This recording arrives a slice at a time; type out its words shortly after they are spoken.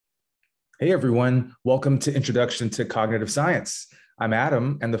Hey everyone, welcome to Introduction to Cognitive Science. I'm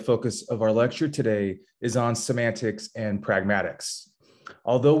Adam, and the focus of our lecture today is on semantics and pragmatics.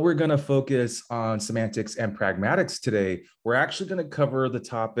 Although we're going to focus on semantics and pragmatics today, we're actually going to cover the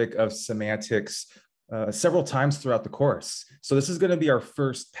topic of semantics several times throughout the course. So this is going to be our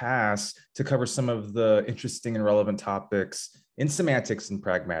first pass to cover some of the interesting and relevant topics in semantics and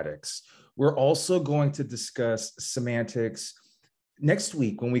pragmatics. We're also going to discuss semantics next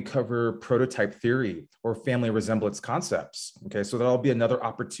week when we cover prototype theory or family resemblance concepts. Okay, so that'll be another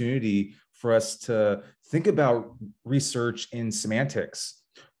opportunity for us to think about research in semantics.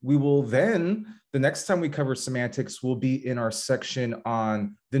 We will then, the next time we cover semantics, will be in our section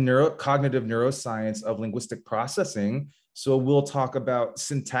on the cognitive neuroscience of linguistic processing. So we'll talk about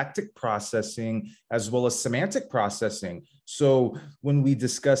syntactic processing as well as semantic processing. So when we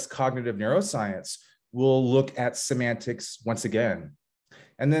discuss cognitive neuroscience, we'll look at semantics once again.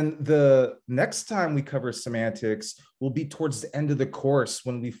 And then the next time we cover semantics will be towards the end of the course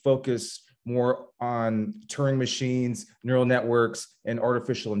when we focus more on Turing machines, neural networks, and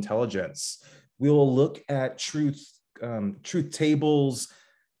artificial intelligence. We'll look at truth tables,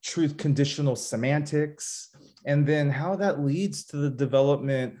 truth conditional semantics, and then how that leads to the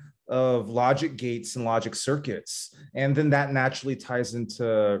development of logic gates and logic circuits. And then that naturally ties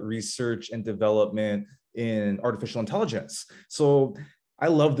into research and development in artificial intelligence. So I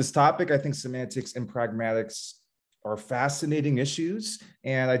love this topic. I think semantics and pragmatics are fascinating issues.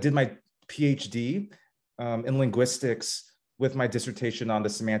 And I did my PhD in linguistics with my dissertation on the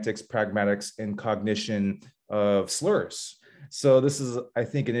semantics, pragmatics, and cognition of slurs. So this is, I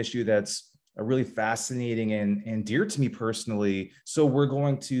think, an issue that's really fascinating and dear to me personally. So we're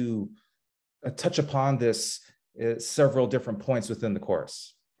going to touch upon this at several different points within the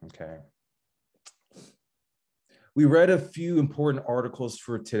course. Okay. We read a few important articles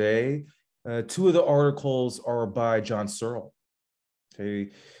for today. Two of the articles are by John Searle.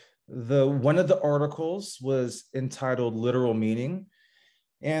 Okay. One of the articles was entitled Literal Meaning,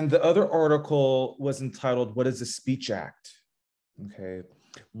 and the other article was entitled What is a Speech Act? Okay.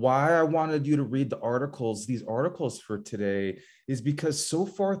 Why I wanted you to read these articles for today is because so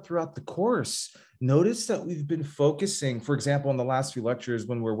far throughout the course, notice that we've been focusing, for example, in the last few lectures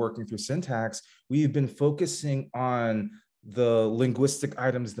when we're working through syntax, we've been focusing on the linguistic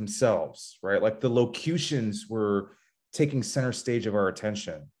items themselves, right? Like the locutions were taking center stage of our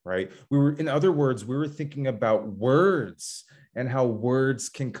attention, right? In other words, we were thinking about words and how words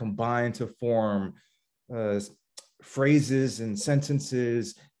can combine to form phrases and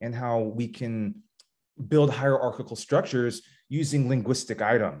sentences, and how we can build hierarchical structures using linguistic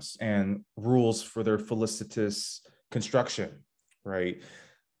items and rules for their felicitous construction, right?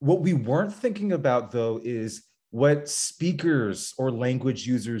 What we weren't thinking about, though, is what speakers or language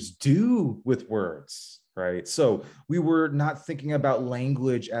users do with words, right? So we were not thinking about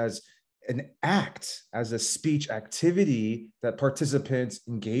language as an act, as a speech activity that participants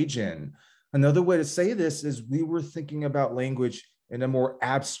engage in. Another way to say this is we were thinking about language in a more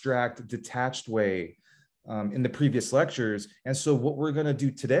abstract, detached way in the previous lectures. And so what we're going to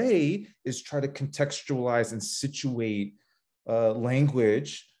do today is try to contextualize and situate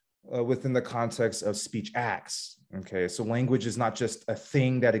language within the context of speech acts. Okay, so language is not just a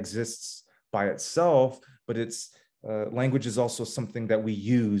thing that exists by itself, but language is also something that we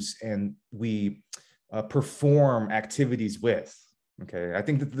use and we perform activities with. Okay, I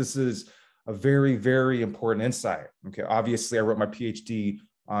think that this is a very, very important insight. Okay, obviously I wrote my PhD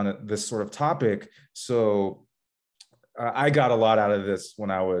on this sort of topic, so I got a lot out of this when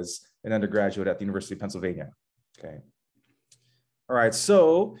I was an undergraduate at the University of Pennsylvania. Okay, all right,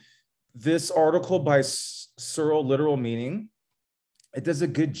 so this article by Searle, Literal Meaning, it does a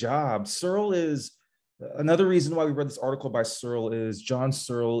good job. Searle is, another reason why we read this article by Searle is John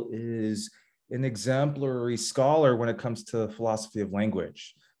Searle is an exemplary scholar when it comes to philosophy of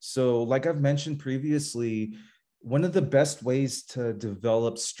language. So like I've mentioned previously, one of the best ways to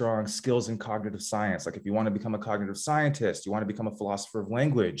develop strong skills in cognitive science, like if you want to become a cognitive scientist, you want to become a philosopher of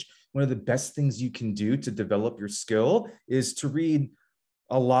language, one of the best things you can do to develop your skill is to read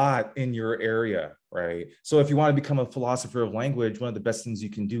a lot in your area, right? So if you want to become a philosopher of language, one of the best things you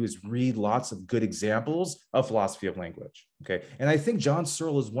can do is read lots of good examples of philosophy of language, okay? And I think John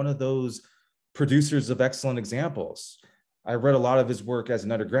Searle is one of those producers of excellent examples. I read a lot of his work as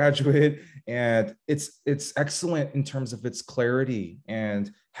an undergraduate, and it's excellent in terms of its clarity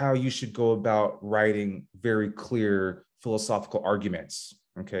and how you should go about writing very clear philosophical arguments,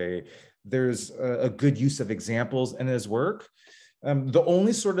 okay? There's a good use of examples in his work. The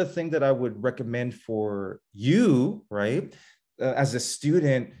only sort of thing that I would recommend for you, right, as a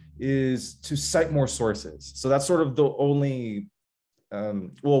student is to cite more sources. So that's sort of the only,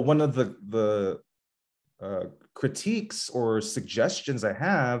 one of the critiques or suggestions I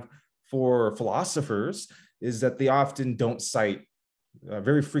have for philosophers is that they often don't cite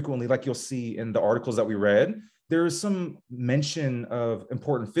very frequently, like you'll see in the articles that we read. There is some mention of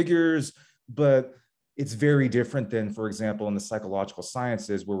important figures, but it's very different than, for example, in the psychological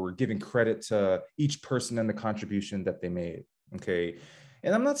sciences, where we're giving credit to each person and the contribution that they made, okay?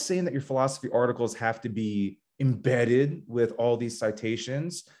 And I'm not saying that your philosophy articles have to be embedded with all these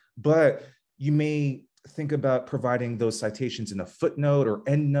citations, but you may think about providing those citations in a footnote or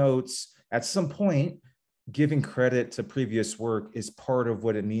endnotes. At some point, giving credit to previous work is part of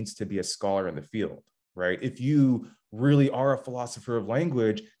what it means to be a scholar in the field, right? If you really are a philosopher of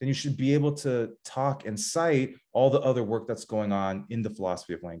language, then you should be able to talk and cite all the other work that's going on in the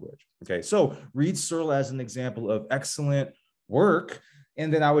philosophy of language. Okay, so read Searle as an example of excellent work.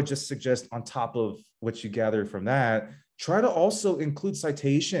 And then I would just suggest, on top of what you gather from that, try to also include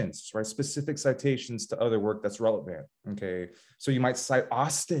citations, right? Specific citations to other work that's relevant, okay? So you might cite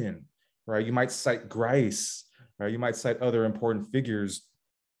Austin, right? You might cite Grice, right? You might cite other important figures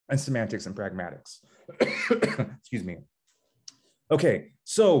in Semantics and Pragmatics. Excuse me. Okay,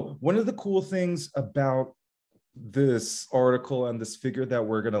 so one of the cool things about this article and this figure that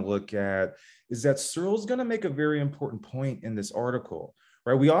we're going to look at is that Searle's going to make a very important point in this article,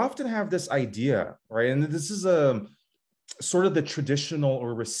 right? We often have this idea, right? And this is a sort of the traditional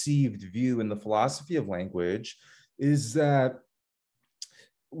or received view in the philosophy of language, is that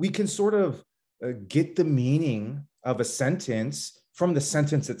we can sort of get the meaning of a sentence from the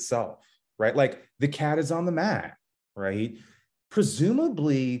sentence itself, right? Like the cat is on the mat, right?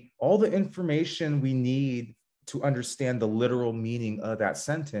 Presumably, all the information we need to understand the literal meaning of that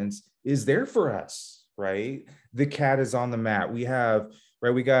sentence is there for us, right? The cat is on the mat. We have,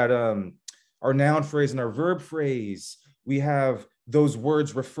 right, we got our noun phrase and our verb phrase. We have those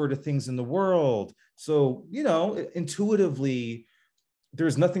words refer to things in the world. So, you know, intuitively,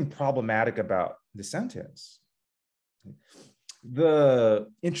 there's nothing problematic about the sentence. The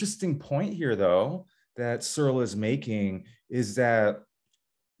interesting point here, though, that Searle is making is that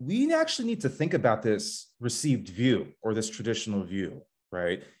we actually need to think about this received view or this traditional view,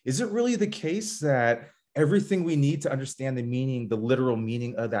 right? Is it really the case that everything we need to understand the meaning, the literal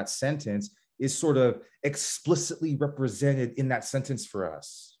meaning of that sentence, is sort of explicitly represented in that sentence for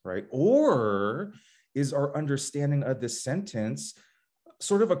us, right? Or is our understanding of this sentence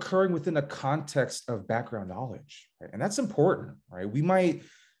sort of occurring within a context of background knowledge, right? And that's important, right? We might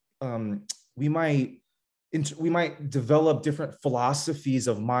develop different philosophies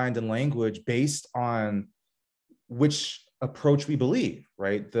of mind and language based on which approach we believe,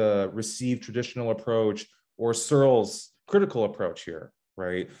 right? The received traditional approach or Searle's critical approach here,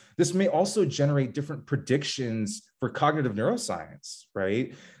 right? This may also generate different predictions for cognitive neuroscience,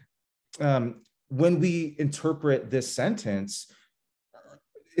 right? When we interpret this sentence,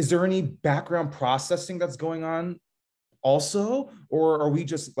 is there any background processing that's going on also? Or are we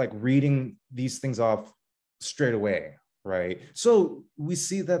just like reading these things off straight away, right? So we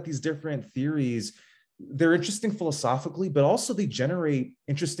see that these different theories, they're interesting philosophically, but also they generate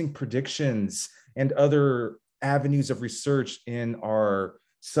interesting predictions and other avenues of research in our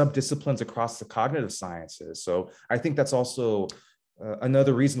subdisciplines across the cognitive sciences. So I think that's also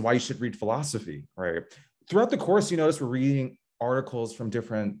another reason why you should read philosophy, right? Throughout the course, you notice we're reading articles from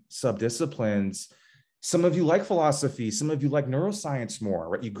different subdisciplines. Some of you like philosophy, some of you like neuroscience more,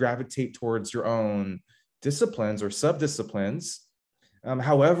 right? You gravitate towards your own disciplines or subdisciplines.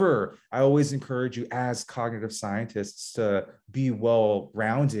 However, I always encourage you as cognitive scientists to be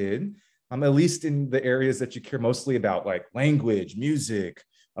well-rounded, at least in the areas that you care mostly about, like language, music,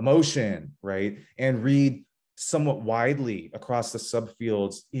 emotion, right? And read somewhat widely across the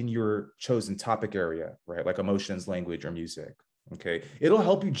subfields in your chosen topic area, right? Like emotions, language, or music, okay? It'll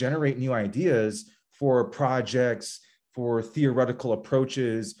help you generate new ideas for projects, for theoretical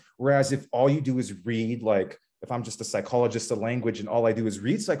approaches. Whereas if all you do is read, like if I'm just a psychologist of language and all I do is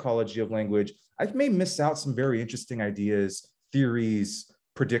read psychology of language, I may miss out some very interesting ideas, theories,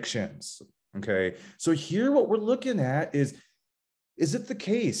 predictions, okay? So here what we're looking at is it the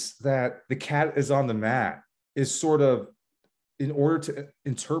case that the cat is on the mat is sort of, in order to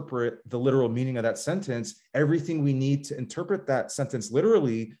interpret the literal meaning of that sentence, everything we need to interpret that sentence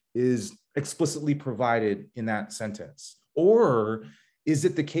literally is explicitly provided in that sentence? Or is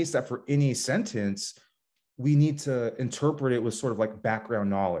it the case that for any sentence, we need to interpret it with sort of like background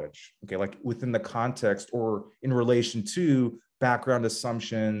knowledge, okay, like within the context or in relation to background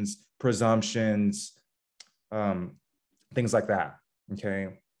assumptions, presumptions, things like that, okay?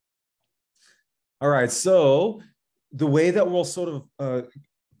 All right, so the way that we'll sort of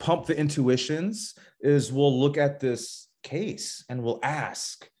pump the intuitions is we'll look at this case and we'll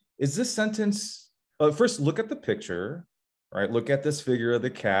ask, is this sentence, first look at the picture, right? Look at this figure of the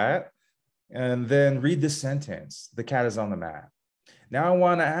cat and then read this sentence. The cat is on the mat. Now I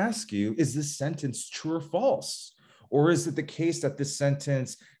want to ask you, is this sentence true or false? Or is it the case that this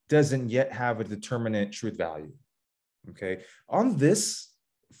sentence doesn't yet have a determinate truth value? Okay, on this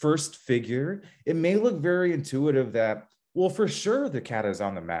first figure, it may look very intuitive that, well, for sure the cat is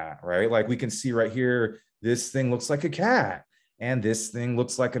on the mat, right? Like we can see right here, this thing looks like a cat and this thing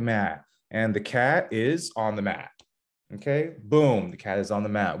looks like a mat and the cat is on the mat. Okay, boom, the cat is on the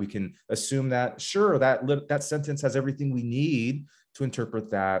mat. We can assume that, sure, that sentence has everything we need to interpret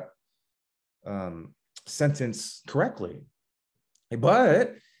that sentence correctly.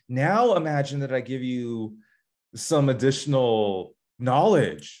 But now imagine that I give you some additional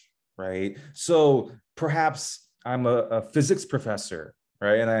knowledge, right? So perhaps I'm a physics professor,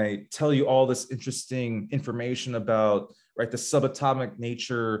 right? And I tell you all this interesting information about, right, the subatomic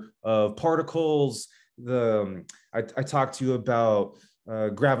nature of particles. I talk to you about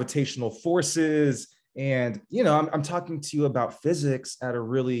gravitational forces, and I'm talking to you about physics at a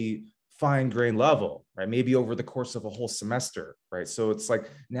really fine-grained level, right? Maybe over the course of a whole semester, right? So it's like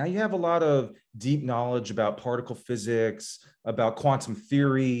now you have a lot of deep knowledge about particle physics, about quantum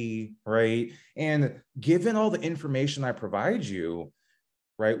theory, right? And given all the information I provide you,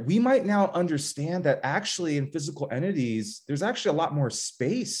 right, we might now understand that actually in physical entities, there's actually a lot more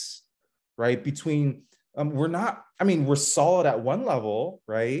space, right? Between, we're solid at one level,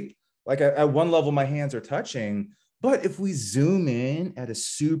 right? Like at one level, my hands are touching. But if we zoom in at a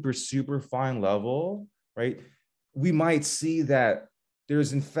super, super fine level, right, we might see that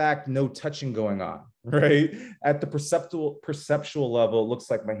there's in fact no touching going on, right? At the perceptual level, it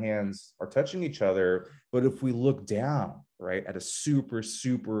looks like my hands are touching each other. But if we look down, right, at a super,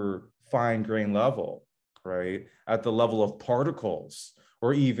 super fine grain level, right, at the level of particles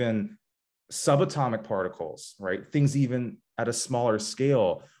or even subatomic particles, right, things even at a smaller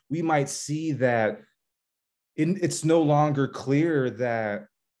scale, we might see that it's no longer clear that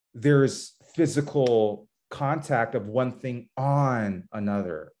there's physical contact of one thing on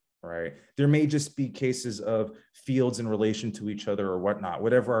another, right? There may just be cases of fields in relation to each other or whatnot,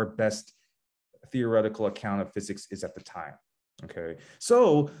 whatever our best theoretical account of physics is at the time, okay?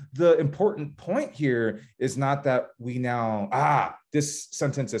 So the important point here is not that we now, this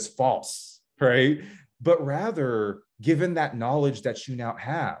sentence is false, right? But rather, given that knowledge that you now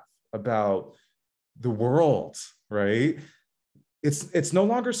have about the world, right? It's no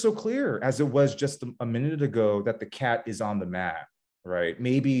longer so clear as it was just a minute ago that the cat is on the mat, right?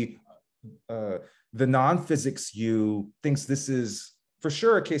 Maybe the non-physics you thinks this is for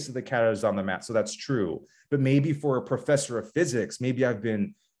sure a case of the cat is on the mat, so that's true. But maybe for a professor of physics, maybe I've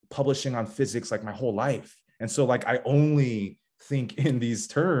been publishing on physics like my whole life, and so like I only think in these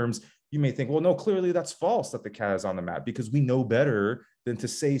terms. You may think, well, no, clearly that's false that the cat is on the mat because we know better than to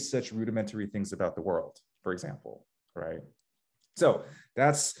say such rudimentary things about the world, for example, right? So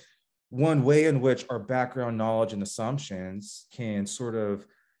that's one way in which our background knowledge and assumptions can sort of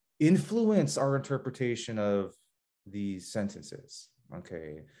influence our interpretation of these sentences,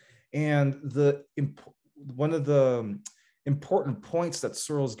 okay? And one of the important points that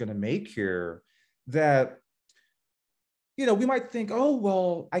Searle is going to make here that we might think, oh,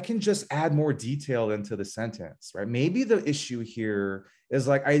 well, I can just add more detail into the sentence, right? Maybe the issue here is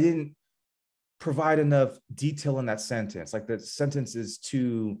like, I didn't provide enough detail in that sentence. Like the sentence is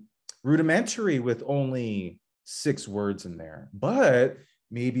too rudimentary with only 6 words in there. But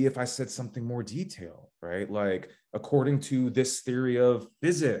maybe if I said something more detailed, right? Like according to this theory of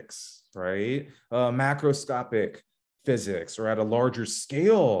physics, right? Macroscopic physics, or at a larger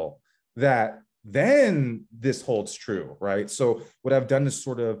scale, that then this holds true, right? So what I've done is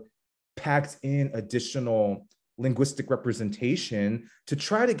sort of packed in additional linguistic representation to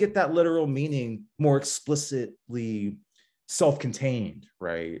try to get that literal meaning more explicitly self-contained,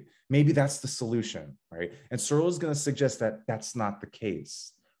 right? Maybe that's the solution, right? And Searle is going to suggest that that's not the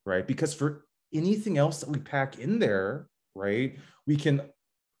case, right? Because for anything else that we pack in there, right, we can,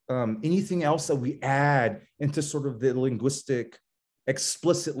 anything else that we add into sort of the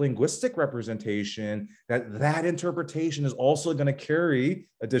explicit linguistic representation, that interpretation is also going to carry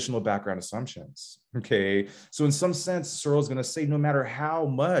additional background assumptions, okay? So in some sense, Searle is going to say no matter how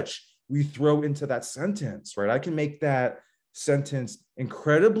much we throw into that sentence, right, I can make that sentence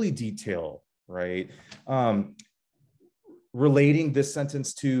incredibly detailed, right? Relating this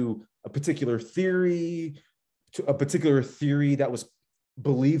sentence to a particular theory that was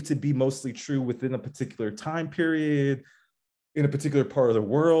believed to be mostly true within a particular time period, in a particular part of the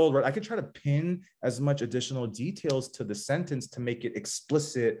world, right? I could try to pin as much additional details to the sentence to make it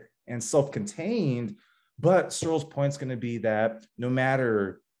explicit and self-contained. But Searle's point is going to be that no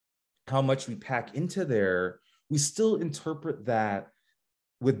matter how much we pack into there, we still interpret that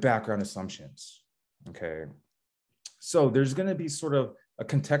with background assumptions, okay? So there's going to be sort of a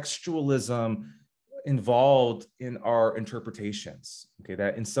contextualism involved in our interpretations, okay,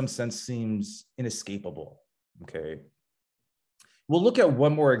 that in some sense seems inescapable, okay? We'll look at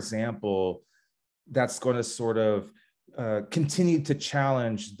one more example that's going to sort of continue to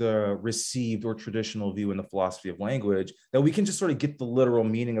challenge the received or traditional view in the philosophy of language, that we can just sort of get the literal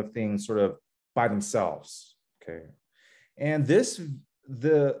meaning of things sort of by themselves, okay? And this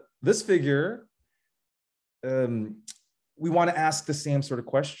figure, we want to ask the same sort of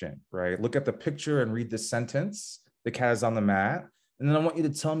question, right? Look at the picture and read this sentence. The cat is on the mat. And then I want you to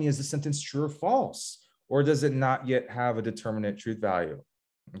tell me, is the sentence true or false? Or does it not yet have a determinate truth value?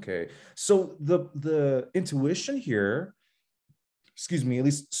 Okay, so the intuition here, excuse me, at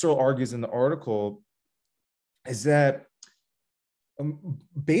least Searle argues in the article, is that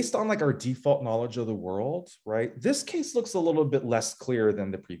based on like our default knowledge of the world, right, this case looks a little bit less clear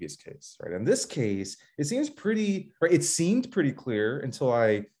than the previous case, right? In this case, it seems pretty, right, it seemed pretty clear until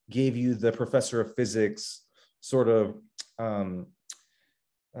I gave you the professor of physics sort of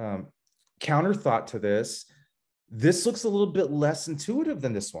counter thought to this. This looks a little bit less intuitive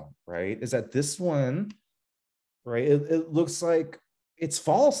than this one, right? Is that this one, right? It looks like it's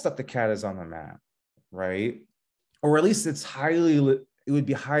false that the cat is on the mat, right? Or at least it would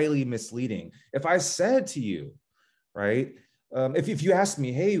be highly misleading. If I said to you, right? If you asked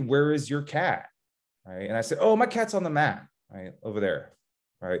me, hey, where is your cat? Right? And I said, oh, my cat's on the mat, right? Over there,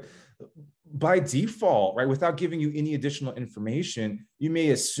 right? By default, right, without giving you any additional information, you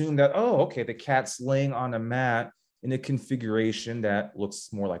may assume that, oh, okay, the cat's laying on a mat in a configuration that looks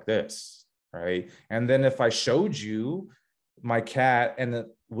more like this, right? And then if I showed you my cat and it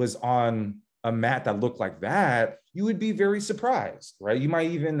was on a mat that looked like that, you would be very surprised, right? You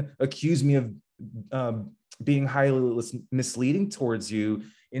might even accuse me of being highly misleading towards you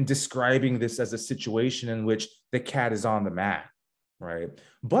in describing this as a situation in which the cat is on the mat, right?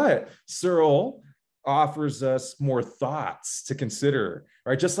 But Searle offers us more thoughts to consider,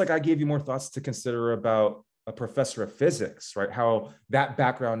 right? Just like I gave you more thoughts to consider about a professor of physics, right? How that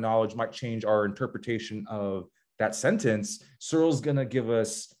background knowledge might change our interpretation of that sentence. Searle's going to give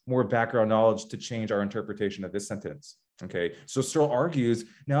us more background knowledge to change our interpretation of this sentence. Okay, so Searle argues,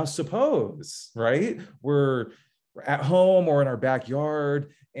 now suppose, right, we're at home or in our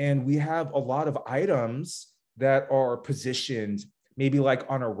backyard and we have a lot of items that are positioned maybe like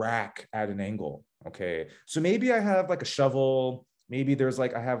on a rack at an angle. Okay, so maybe I have like a shovel, maybe there's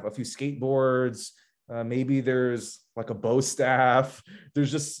like, I have a few skateboards, maybe there's like a bow staff.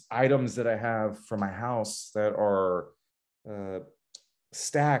 There's just items that I have from my house that are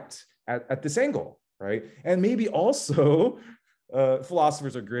stacked at this angle, right? And maybe also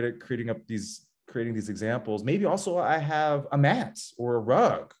philosophers are great at creating these examples. Maybe also I have a mat or a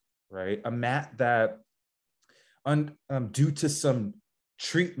rug, right? A mat that due to some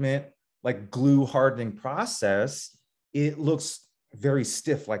treatment like glue hardening process, it looks very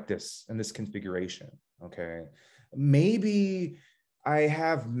stiff like this in this configuration, okay? Maybe I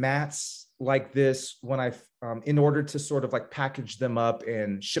have mats like this when in order to sort of like package them up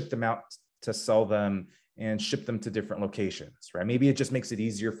and ship them out to sell them and ship them to different locations, right? Maybe it just makes it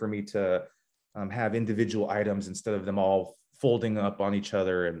easier for me to have individual items instead of them all folding up on each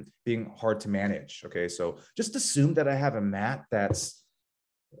other and being hard to manage, okay? So just assume that I have a mat that's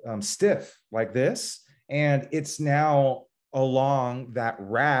stiff like this, and it's now along that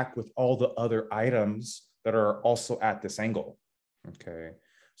rack with all the other items that are also at this angle, okay?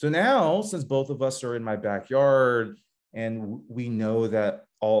 So now, since both of us are in my backyard and we know that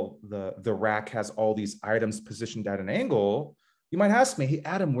all the rack has all these items positioned at an angle, you might ask me, hey,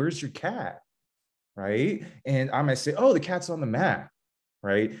 Adam, where's your cat, right? And I might say, oh, the cat's on the mat,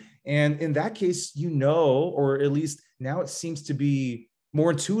 right? And in that case, you know, or at least now it seems to be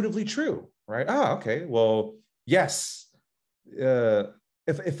more intuitively true, right? Ah, okay, well, yes. In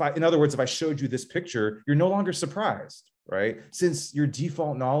other words, if I showed you this picture, you're no longer surprised, right? Since your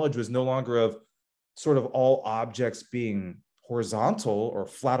default knowledge was no longer of sort of all objects being horizontal or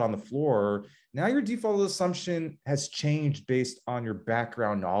flat on the floor, now your default assumption has changed based on your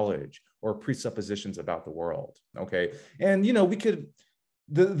background knowledge or presuppositions about the world, okay? And, you know,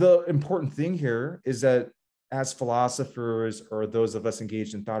 the important thing here is that as philosophers or those of us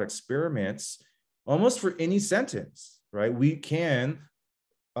engaged in thought experiments, almost for any sentence, right, we can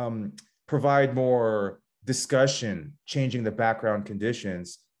provide more discussion, changing the background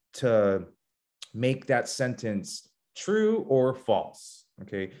conditions to make that sentence true or false.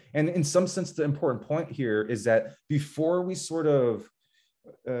 Okay. And in some sense, the important point here is that before we sort of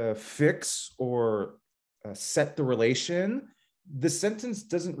fix or set the relation, the sentence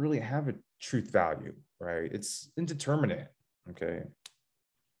doesn't really have a truth value, right? It's indeterminate. Okay.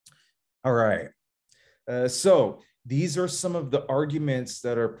 All right. So these are some of the arguments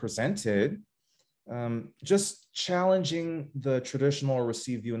that are presented, just challenging the traditional or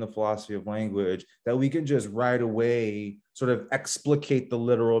received view in the philosophy of language that we can just right away sort of explicate the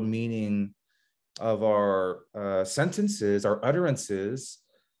literal meaning of our sentences, our utterances,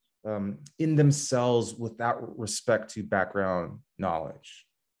 in themselves without respect to background knowledge.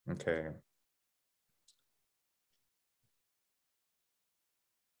 Okay.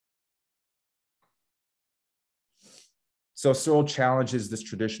 So Searle challenges this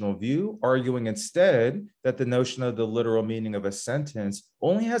traditional view, arguing instead that the notion of the literal meaning of a sentence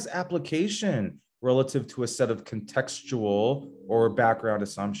only has application relative to a set of contextual or background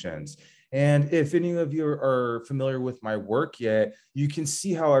assumptions. And if any of you are familiar with my work yet, you can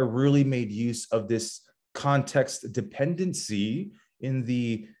see how I really made use of this context dependency in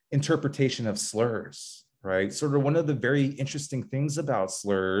the interpretation of slurs, right? Sort of one of the very interesting things about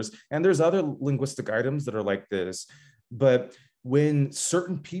slurs, and there's other linguistic items that are like this, but when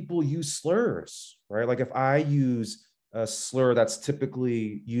certain people use slurs, right? Like if I use a slur that's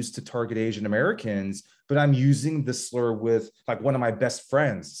typically used to target Asian Americans, but I'm using the slur with like one of my best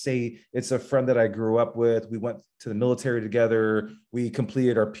friends. Say it's a friend that I grew up with. We went to the military together. We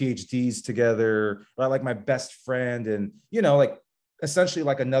completed our PhDs together, right? Like my best friend, and like essentially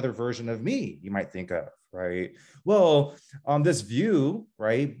like another version of me, you might think of, right? Well, on this view,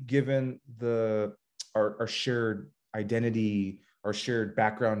 right, given our shared identity, our shared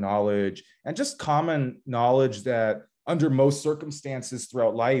background knowledge, and just common knowledge that under most circumstances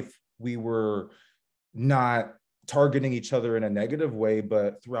throughout life, we were not targeting each other in a negative way,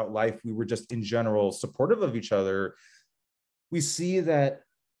 but throughout life, we were just in general supportive of each other. We see that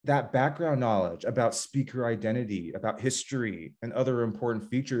background knowledge about speaker identity, about history, and other important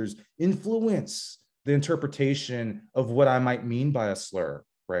features influence the interpretation of what I might mean by a slur,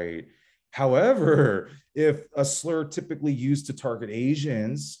 right? However, if a slur typically used to target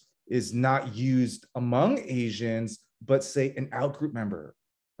Asians is not used among Asians, but say an outgroup member,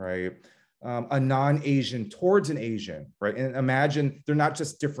 right? A non-Asian towards an Asian, right? And imagine they're not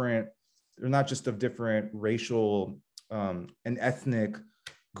just of different racial and ethnic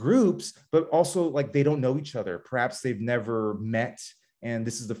groups, but also like they don't know each other. Perhaps they've never met, and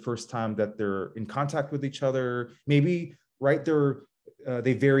this is the first time that they're in contact with each other. Maybe, right,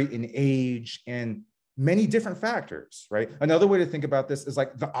 they vary in age and many different factors, right? Another way to think about this is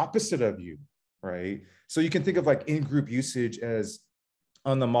like the opposite of you, right? So you can think of like in-group usage as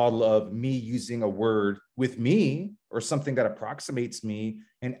on the model of me using a word with me or something that approximates me,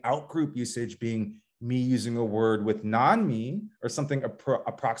 and out-group usage being me using a word with non-me or something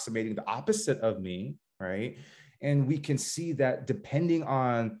approximating the opposite of me, right? And we can see that depending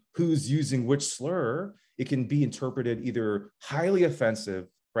on who's using which slur, it can be interpreted either highly offensive,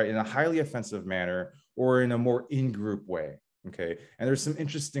 right, in a highly offensive manner, or in a more in-group way, okay? And there's some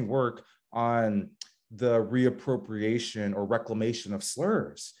interesting work on the reappropriation or reclamation of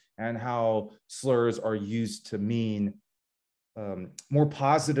slurs and how slurs are used to mean more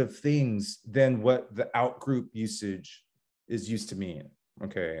positive things than what the out-group usage is used to mean,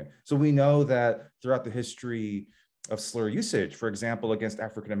 okay? So we know that throughout the history of slur usage, for example, against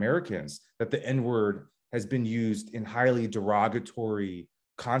African Americans, that the N-word has been used in highly derogatory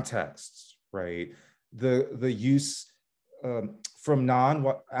contexts, right? The use from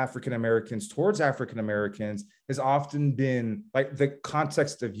non-African Americans towards African Americans has often been, like the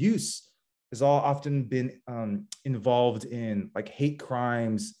context of use has often been involved in like hate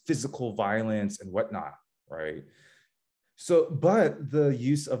crimes, physical violence, and whatnot, right? So, but the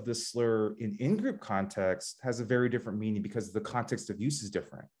use of the slur in in-group context has a very different meaning because the context of use is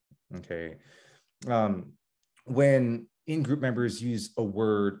different, okay? When in-group members use a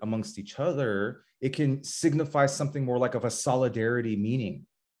word amongst each other, it can signify something more like of a solidarity meaning,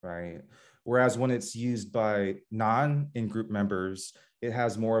 right? Whereas when it's used by non-in-group members, it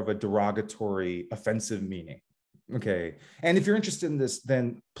has more of a derogatory, offensive meaning, okay? And if you're interested in this,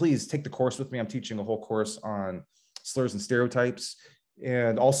 then please take the course with me. I'm teaching a whole course on slurs and stereotypes.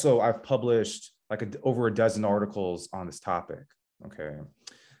 And also I've published like over a dozen articles on this topic, okay?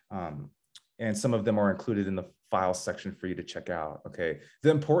 And some of them are included in the file section for you to check out, okay?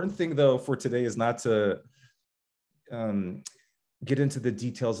 The important thing though for today is not to get into the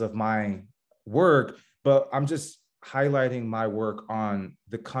details of my work, but I'm just highlighting my work on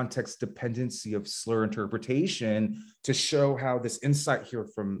the context dependency of slur interpretation to show how this insight here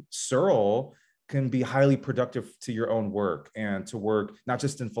from Searle can be highly productive to your own work and to work not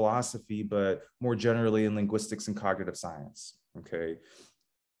just in philosophy, but more generally in linguistics and cognitive science. Okay.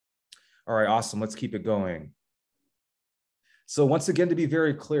 All right, awesome. Let's keep it going. So once again, to be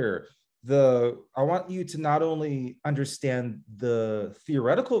very clear, I want you to not only understand the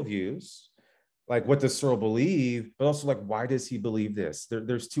theoretical views, like what does Searle believe, but also like why does he believe this?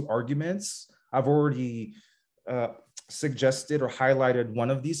 There's two arguments. I've already suggested or highlighted one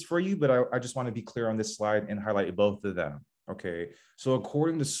of these for you, but I just want to be clear on this slide and highlight both of them. Okay, so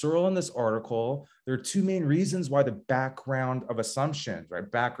according to Searle in this article, there are two main reasons why the background of assumptions, right,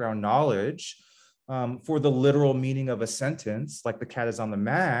 background knowledge for the literal meaning of a sentence, like the cat is on the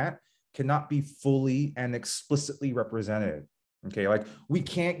mat, cannot be fully and explicitly represented. Okay, like we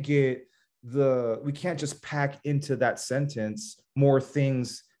can't just pack into that sentence more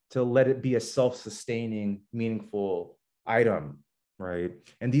things to let it be a self-sustaining, meaningful item, right?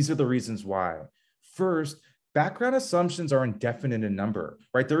 And these are the reasons why. First, background assumptions are indefinite in number,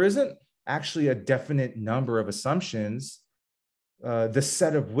 right? There isn't actually a definite number of assumptions, the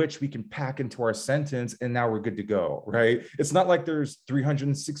set of which we can pack into our sentence and now we're good to go, right? It's not like there's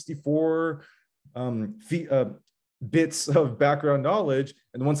 364 bits of background knowledge,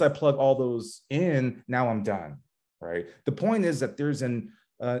 and once I plug all those in, now I'm done, right? The point is that there's an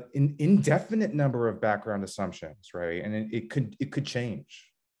indefinite number of background assumptions, right? And it could change,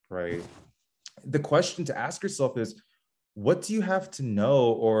 right? The question to ask yourself is, what do you have to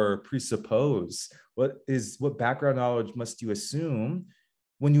know or presuppose? What background knowledge must you assume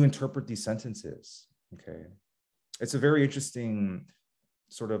when you interpret these sentences? Okay, it's a very interesting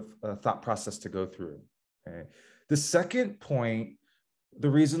sort of thought process to go through. Okay, the second point, the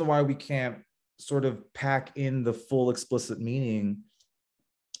reason why we can't sort of pack in the full explicit meaning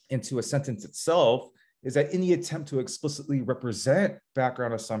into a sentence itself is that any attempt to explicitly represent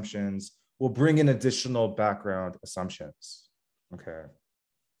background assumptions will bring in additional background assumptions. Okay.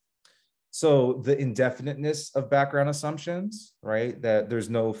 So the indefiniteness of background assumptions, right? That there's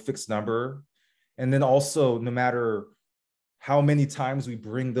no fixed number. And then also, no matter how many times we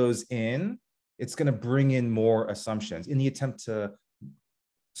bring those in, it's going to bring in more assumptions in the attempt to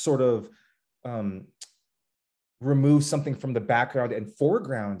sort of remove something from the background and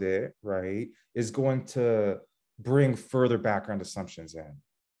foreground it, right, is going to bring further background assumptions in.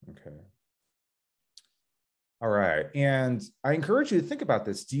 Okay. All right. And I encourage you to think about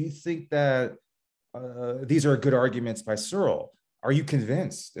this. Do you think that these are good arguments by Searle? Are you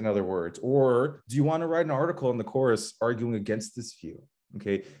convinced, in other words? Or do you want to write an article in the course arguing against this view?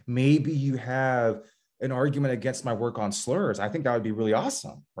 Okay. Maybe you have an argument against my work on slurs. I think that would be really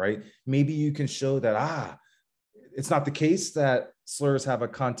awesome, right? Maybe you can show that, it's not the case that slurs have a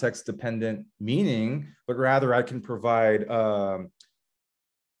context-dependent meaning, but rather I can provide a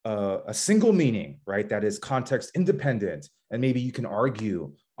single meaning, right, that is context independent, and maybe you can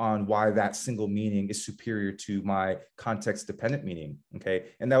argue on why that single meaning is superior to my context dependent meaning. Okay,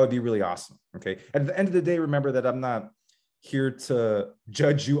 and that would be really awesome. Okay, at the end of the day, remember that I'm not here to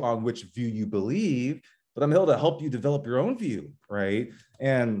judge you on which view you believe, but I'm here to help you develop your own view, right,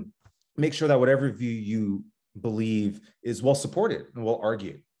 and make sure that whatever view you believe is well supported and well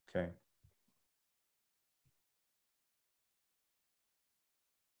argued. Okay.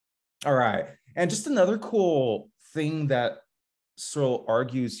 All right. And just another cool thing that Searle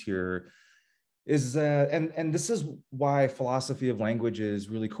argues here is that, and this is why philosophy of language is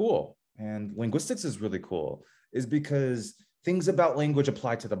really cool and linguistics is really cool, is because things about language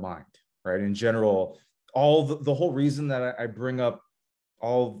apply to the mind, right? In general, all the whole reason that I bring up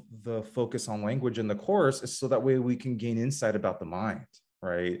all the focus on language in the course is so that way we can gain insight about the mind,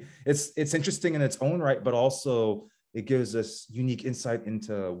 right? It's interesting in its own right, but also it gives us unique insight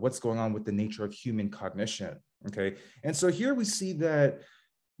into what's going on with the nature of human cognition, okay? And so here we see that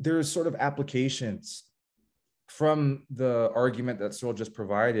there's sort of applications from the argument that Searle just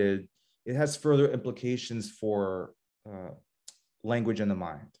provided. It has further implications for language and the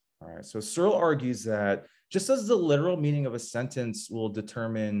mind, all right? So Searle argues that just as the literal meaning of a sentence will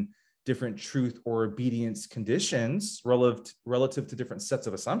determine different truth or obedience conditions relative to different sets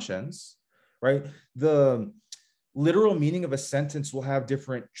of assumptions, right? The literal meaning of a sentence will have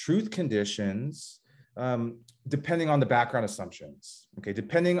different truth conditions depending on the background assumptions. Okay,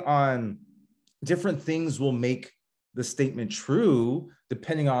 depending on different things will make the statement true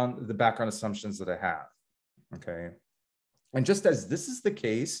depending on the background assumptions that I have. Okay, and just as this is the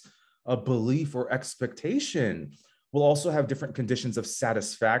case, a belief or expectation will also have different conditions of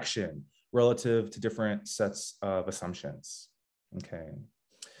satisfaction relative to different sets of assumptions. Okay.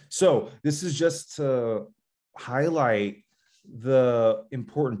 So this is just to highlight the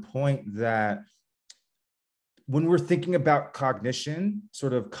important point that when we're thinking about cognition,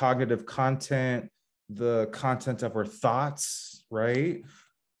 sort of cognitive content, the content of our thoughts, right?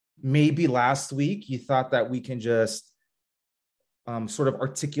 Maybe last week you thought that we can just sort of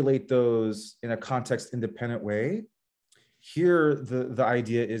articulate those in a context independent way. Here, the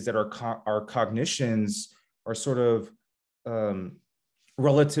idea is that our cognitions are sort of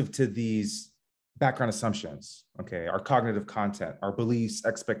relative to these background assumptions, okay? Our cognitive content, our beliefs,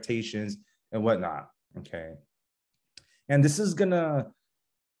 expectations, and whatnot, okay? And this is gonna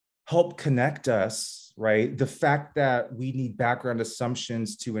help connect us, right? The fact that we need background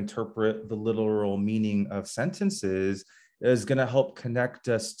assumptions to interpret the literal meaning of sentences is gonna help connect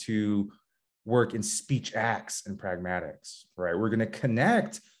us to work in speech acts and pragmatics, right? We're gonna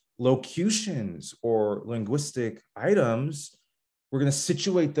connect locutions or linguistic items. We're gonna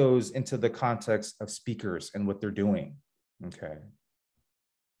situate those into the context of speakers and what they're doing, okay?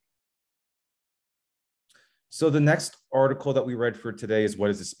 So the next article that we read for today is What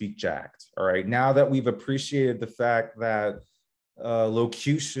is a Speech Act? All right, now that we've appreciated the fact that a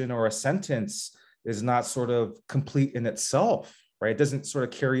locution or a sentence is not sort of complete in itself, right? It doesn't sort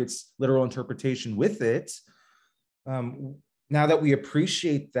of carry its literal interpretation with it. Now that we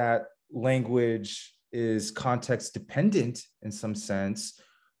appreciate that language is context dependent in some sense,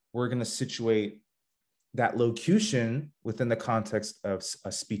 we're going to situate that locution within the context of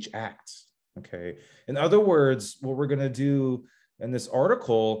a speech act. Okay. In other words, what we're going to do in this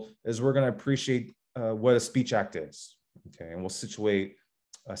article is we're going to appreciate what a speech act is. Okay. And we'll situate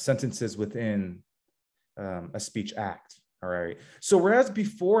sentences within a speech act. All right. So whereas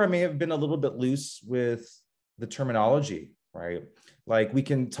before I may have been a little bit loose with the terminology, right? Like we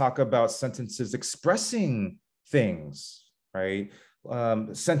can talk about sentences expressing things, right?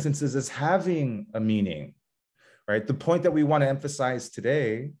 Sentences as having a meaning, right? The point that we want to emphasize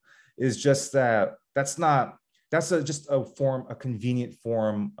today is just that that's just a convenient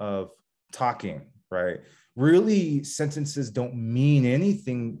form of talking, right? Really, sentences don't mean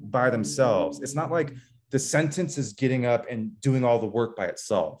anything by themselves. It's not like the sentence is getting up and doing all the work by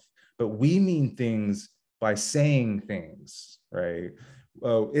itself, but we mean things by saying things, right?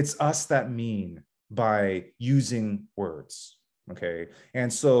 It's us that mean by using words, okay?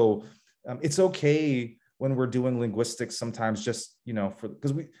 And so it's okay when we're doing linguistics sometimes just,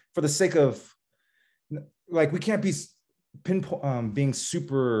 for the sake of, like, we can't be being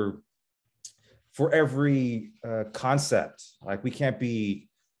super for every concept. Like we can't be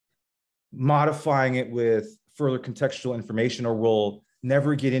modifying it with further contextual information or we'll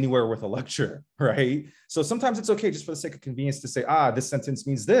never get anywhere with a lecture, right? So sometimes it's okay just for the sake of convenience to say, this sentence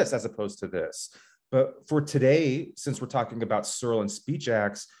means this as opposed to this. But for today, since we're talking about Searle and speech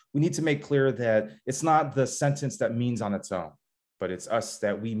acts, we need to make clear that it's not the sentence that means on its own, but it's us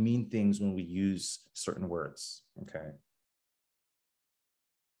that we mean things when we use certain words, okay?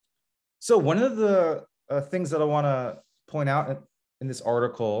 So one of the things that I wanna point out in this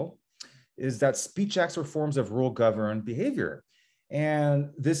article is that speech acts are forms of rule-governed behavior.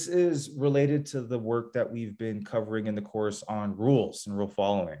 And this is related to the work that we've been covering in the course on rules and rule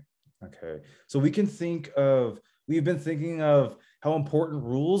following. Okay, so we've been thinking of how important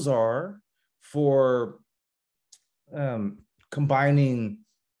rules are for combining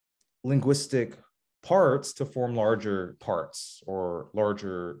linguistic parts to form larger parts or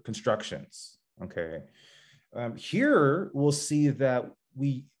larger constructions. Okay, here we'll see that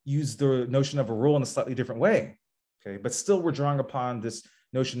we use the notion of a rule in a slightly different way. Okay, but still we're drawing upon this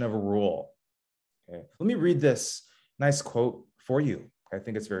notion of a rule. Okay, let me read this nice quote for you. I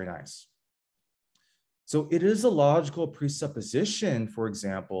think it's very nice. So it is a logical presupposition, for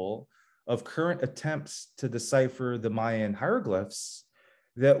example, of current attempts to decipher the Mayan hieroglyphs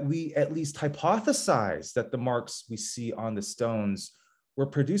that we at least hypothesize that the marks we see on the stones were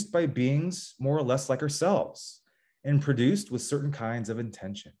produced by beings more or less like ourselves and produced with certain kinds of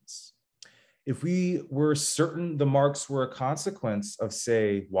intentions. If we were certain the marks were a consequence of,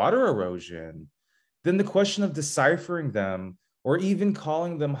 say, water erosion, then the question of deciphering them or even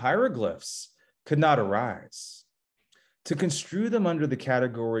calling them hieroglyphs could not arise. To construe them under the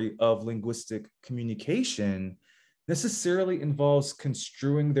category of linguistic communication necessarily involves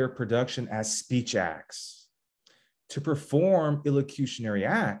construing their production as speech acts. To perform illocutionary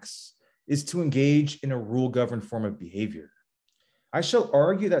acts is to engage in a rule-governed form of behavior. I shall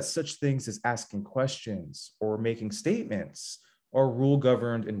argue that such things as asking questions or making statements are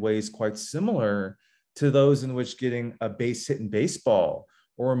rule-governed in ways quite similar to those in which getting a base hit in baseball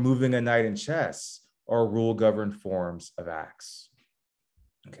or moving a knight in chess are rule-governed forms of acts.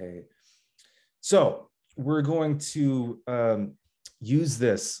 Okay, so we're going to use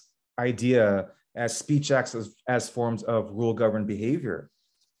this idea as speech acts as forms of rule-governed behavior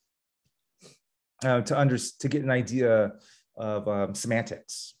to get an idea of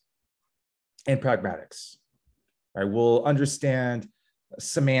semantics and pragmatics. Right, we'll understand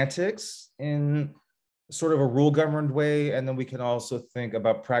semantics in sort of a rule-governed way, and then we can also think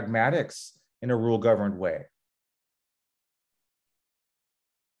about pragmatics in a rule-governed way.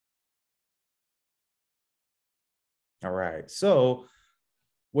 All right, so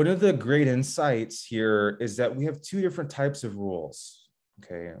one of the great insights here is that we have two different types of rules.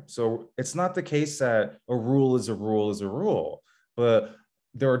 Okay, so it's not the case that a rule is a rule is a rule, but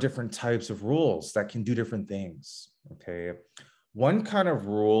there are different types of rules that can do different things. Okay, one kind of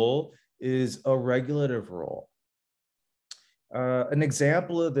rule is a regulative rule. An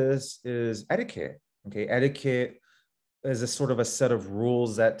example of this is etiquette. Okay, etiquette is a sort of a set of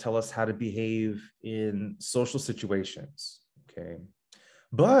rules that tell us how to behave in social situations. Okay,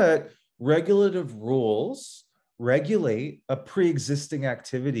 but regulative rules regulate a pre-existing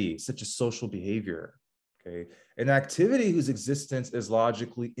activity such as social behavior. Okay, an activity whose existence is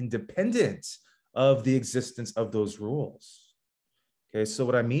logically independent of the existence of those rules. Okay, so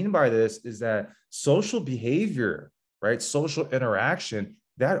what I mean by this is that social behavior, right, social interaction,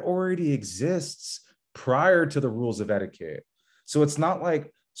 that already exists prior to the rules of etiquette. So it's not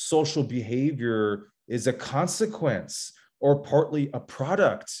like social behavior is a consequence or partly a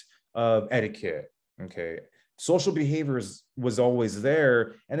product of etiquette. Okay, social behavior was always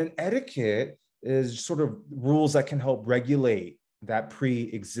there, and an etiquette is sort of rules that can help regulate that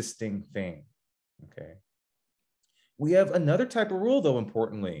pre-existing thing. Okay, we have another type of rule, though,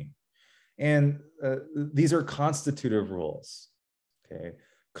 importantly, and these are constitutive rules. Okay,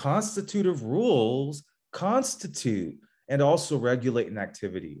 constitutive rules constitute and also regulate an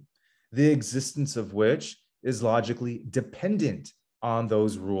activity, the existence of which is logically dependent on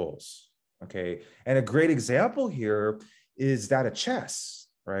those rules. Okay, and a great example here is that of chess,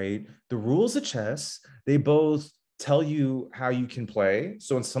 right? The rules of chess, they both tell you how you can play.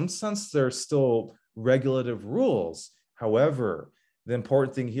 So in some sense, they're still regulative rules. However, the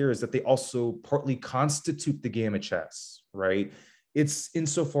important thing here is that they also partly constitute the game of chess, right? It's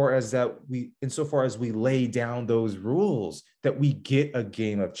insofar as we lay down those rules that we get a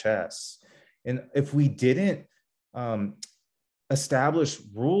game of chess. And if we didn't establish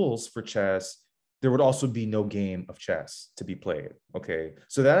rules for chess, there would also be no game of chess to be played. Okay,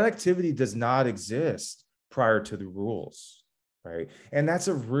 so that activity does not exist prior to the rules, right? And that's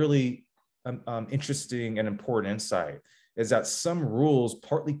a really interesting and important insight, is that some rules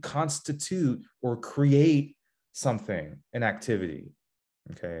partly constitute or create something, an activity.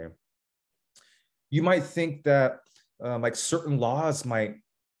 Okay, you might think that like certain laws might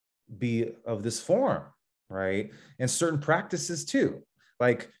be of this form, right? And certain practices too.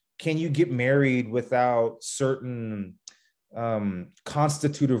 Like, can you get married without certain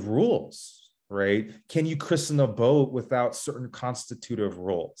constitutive rules, right? Can you christen a boat without certain constitutive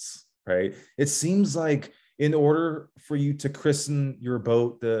rules, right? It seems like in order for you to christen your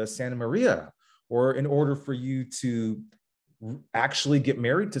boat the Santa Maria, or in order for you to actually get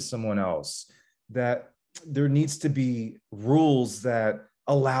married to someone else, that there needs to be rules that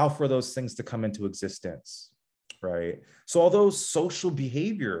allow for those things to come into existence, right? So although social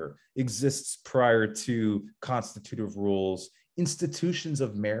behavior exists prior to constitutive rules, institutions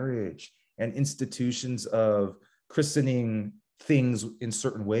of marriage and institutions of christening things in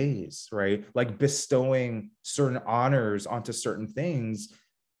certain ways, right? Like bestowing certain honors onto certain things,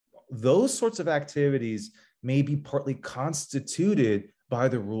 those sorts of activities may be partly constituted by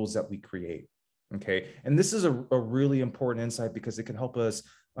the rules that we create. Okay, and this is a really important insight because it can help us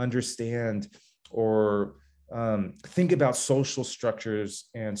understand or think about social structures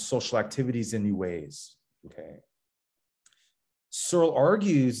and social activities in new ways. Okay, Searle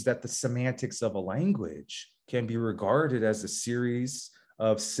argues that the semantics of a language can be regarded as a series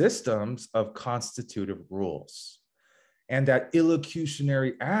of systems of constitutive rules, and that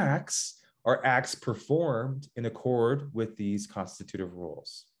illocutionary acts are acts performed in accord with these constitutive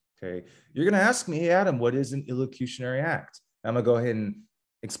rules. Okay, you're going to ask me, hey, Adam, what is an illocutionary act? I'm going to go ahead and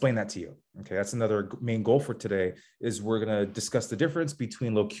explain that to you. Okay, that's another main goal for today, is we're going to discuss the difference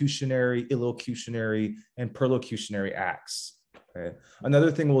between locutionary, illocutionary, and perlocutionary acts. Okay,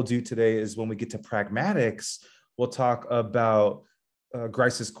 another thing we'll do today is when we get to pragmatics, we'll talk about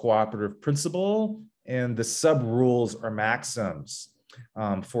Grice's cooperative principle and the sub rules or maxims.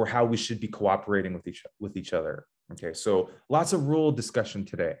 for how we should be cooperating with each other. Okay, so lots of rule discussion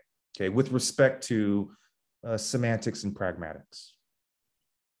today, okay, with respect to semantics and pragmatics.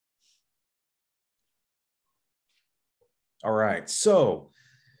 All right, so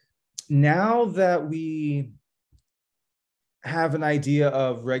now that we have an idea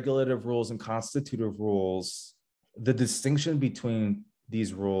of regulative rules and constitutive rules, the distinction between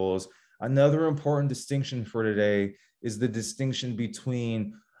these rules, another important distinction for today is the distinction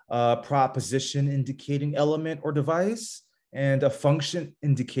between a proposition indicating element or device and a function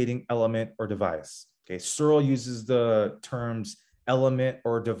indicating element or device. Okay, Searle uses the terms element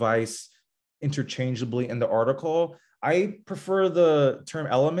or device interchangeably in the article. I prefer the term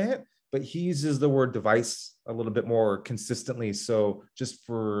element, but he uses the word device a little bit more consistently. So just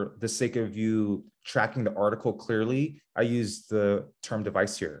for the sake of you tracking the article clearly, I use the term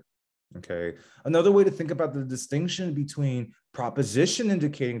device here. Okay. Another way to think about the distinction between proposition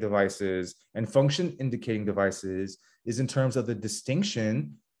indicating devices and function indicating devices is in terms of the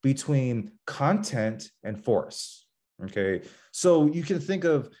distinction between content and force. Okay. So you can think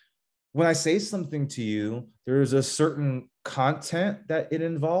of, when I say something to you, there's a certain content that it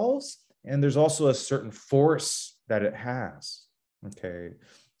involves, and there's also a certain force that it has. Okay.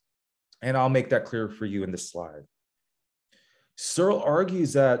 And I'll make that clear for you in this slide. Searle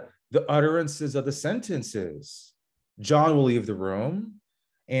argues that the utterances of the sentences, John will leave the room,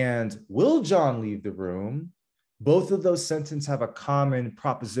 and will John leave the room, both of those sentences have a common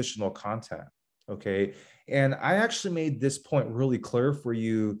propositional content. Okay. And I actually made this point really clear for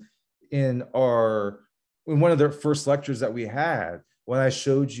you in one of the first lectures that we had, when I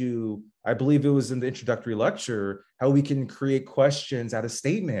showed you, I believe it was in the introductory lecture, how we can create questions out of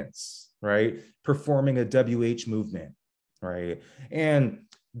statements, right? Performing a WH movement, right? And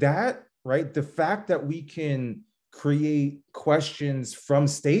that, right, the fact that we can create questions from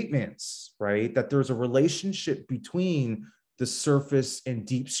statements, right? That there's a relationship between the surface and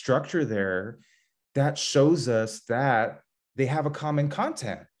deep structure there, that shows us that they have a common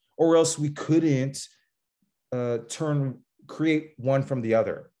content, or else we couldn't create one from the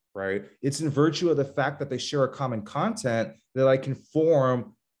other, right? It's in virtue of the fact that they share a common content that I can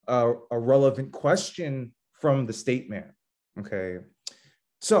form a relevant question from the statement, okay?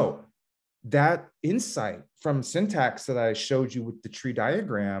 So that insight from syntax that I showed you with the tree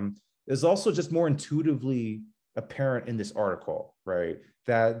diagram is also just more intuitively apparent in this article, right?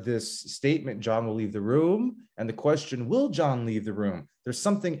 That this statement, John will leave the room, and the question, will John leave the room? There's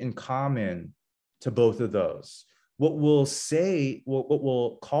something in common to both of those. What we'll say, what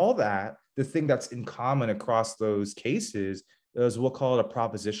we'll call that, the thing that's in common across those cases, is we'll call it a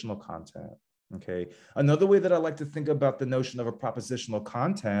propositional content. Okay. Another way that I like to think about the notion of a propositional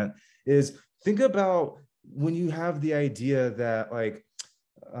content is think about when you have the idea that, like,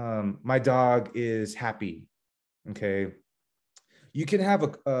 my dog is happy. Okay. You can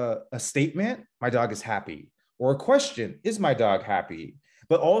have a statement, my dog is happy, or a question, is my dog happy?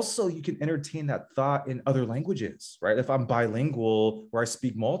 But also you can entertain that thought in other languages, right? If I'm bilingual or I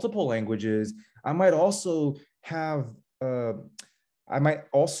speak multiple languages, I might also have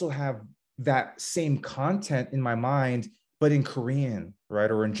that same content in my mind, but in Korean, right?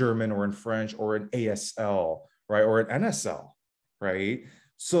 Or in German or in French or in ASL, right? Or in NSL, right?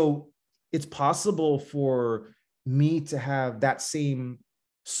 So it's possible for me to have that same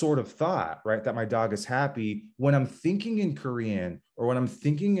sort of thought, right? That my dog is happy when I'm thinking in Korean, or when I'm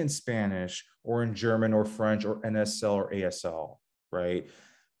thinking in Spanish or in German or French or NSL or ASL, right?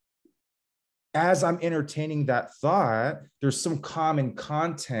 As I'm entertaining that thought, there's some common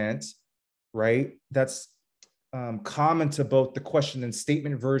content, right? That's common to both the question and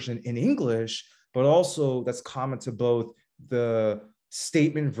statement version in English, but also that's common to both the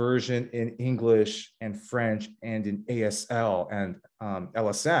statement version in English and French and in ASL and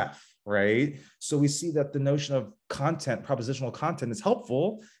LSF, right? So we see that the notion of content, propositional content, is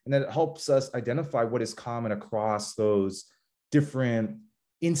helpful, and that it helps us identify what is common across those different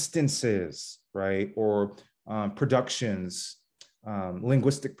instances, right? Or productions,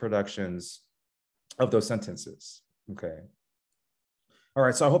 linguistic productions of those sentences, okay? All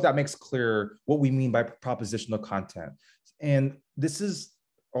right, so I hope that makes clear what we mean by propositional content. And this is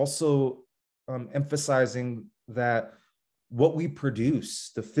also emphasizing that what we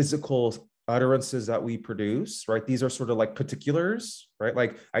produce, the physical utterances that we produce, right? These are sort of like particulars, right?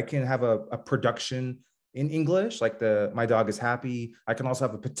 Like I can have a production in English, like my dog is happy. I can also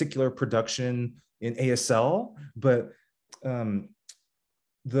have a particular production in ASL, but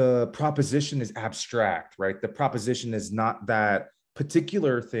the proposition is abstract, right? The proposition is not that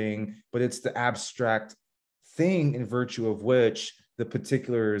particular thing, but it's the abstract thing in virtue of which the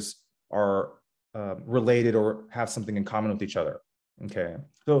particulars are related or have something in common with each other. Okay,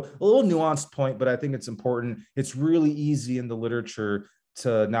 so a little nuanced point, but I think it's important. It's really easy in the literature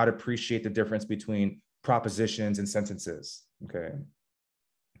to not appreciate the difference between propositions and sentences. Okay.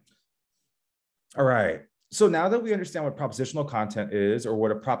 All right. So now that we understand what propositional content is, or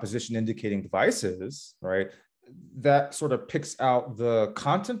what a proposition indicating device is, right, that sort of picks out the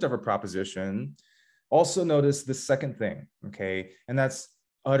content of a proposition. Also notice the second thing, okay, and that's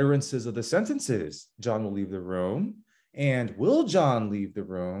utterances of the sentences. John will leave the room, and will John leave the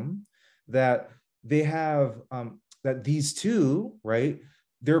room? That they have, that these two, right,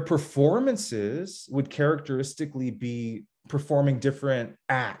 their performances would characteristically be performing different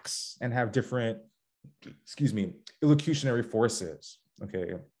acts and have different, illocutionary forces,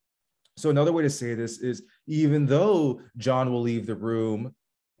 okay? So another way to say this is, even though John will leave the room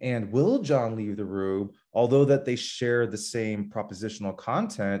and will John leave the room, although that they share the same propositional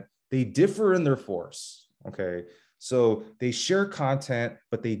content, they differ in their force, okay? So they share content,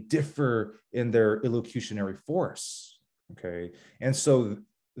 but they differ in their illocutionary force, okay? And so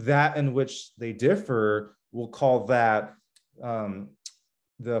that in which they differ, we'll call that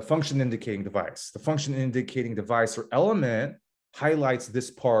the function indicating device. The function indicating device or element highlights this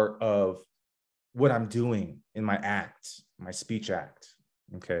part of what I'm doing in my act, my speech act,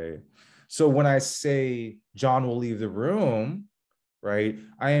 okay? So when I say John will leave the room, right,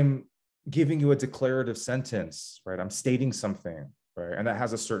 I am giving you a declarative sentence, right? I'm stating something, right? And that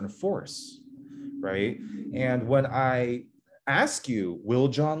has a certain force, right? And when I ask you, will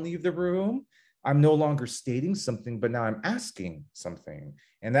John leave the room? I'm no longer stating something, but now I'm asking something,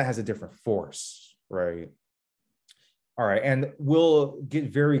 and that has a different force, right? All right, and we'll get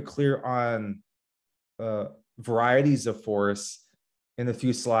very clear on varieties of force in a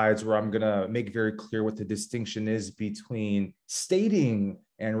few slides, where I'm gonna make very clear what the distinction is between stating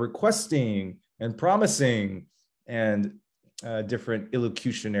and requesting and promising and different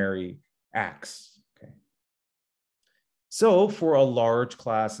illocutionary acts. So for a large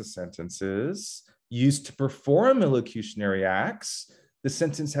class of sentences used to perform illocutionary acts, the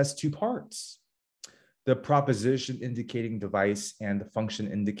sentence has two parts: the proposition indicating device and the function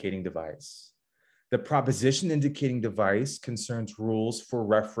indicating device. The proposition indicating device concerns rules for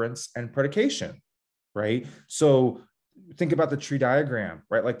reference and predication, right? So think about the tree diagram,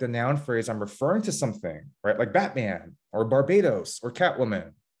 right? Like the noun phrase, I'm referring to something, right? Like Batman or Barbados or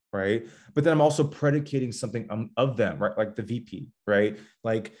Catwoman, right? But then I'm also predicating something of them, right? Like the VP, right?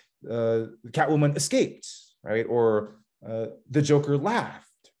 Like Catwoman escaped, right? Or the Joker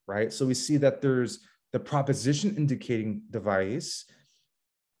laughed, right? So we see that there's the proposition indicating device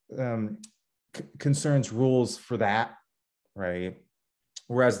concerns rules for that, right?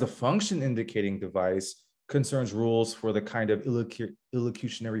 Whereas the function indicating device concerns rules for the kind of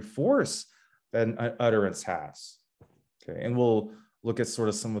illocutionary force that an utterance has. Okay, and we'll look at sort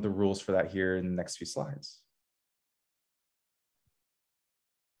of some of the rules for that here in the next few slides.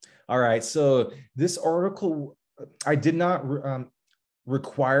 All right, so this article, I did not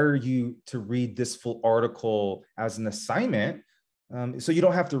require you to read this full article as an assignment, so you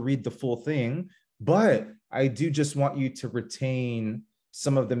don't have to read the full thing, but I do just want you to retain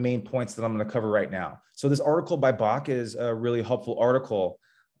some of the main points that I'm going to cover right now. So this article by Bach is a really helpful article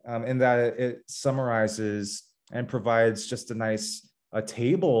in that it summarizes and provides just a nice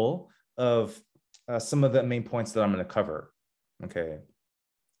table of some of the main points that I'm going to cover. Okay,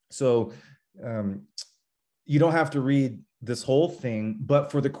 so you don't have to read this whole thing,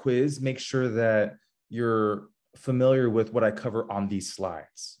 but for the quiz, make sure that you're familiar with what I cover on these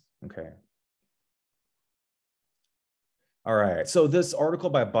slides. Okay. All right, so this article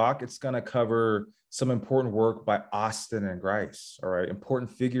by Bach, it's going to cover some important work by Austin and Grice, all right,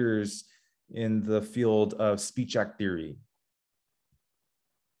 important figures in the field of speech act theory.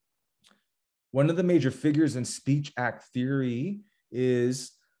 One of the major figures in speech act theory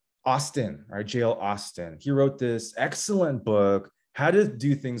is Austin, right? J.L. Austin. He wrote this excellent book, How to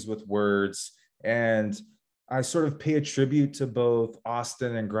Do Things with Words, and I sort of pay a tribute to both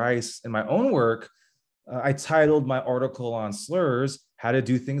Austin and Grice in my own work. I titled my article on slurs, How to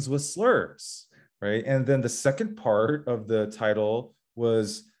Do Things with Slurs, right? And then the second part of the title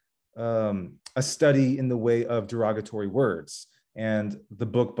was a study in the way of derogatory words. And the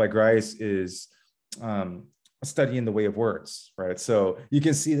book by Grice is a study in the way of words, right? So you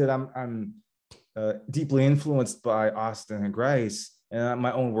can see that I'm deeply influenced by Austin and Grice, and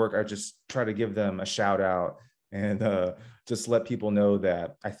my own work, I just try to give them a shout out and just let people know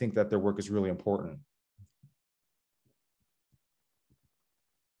that I think that their work is really important.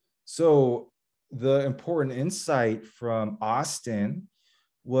 So the important insight from Austin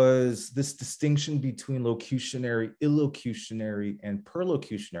was this distinction between locutionary, illocutionary, and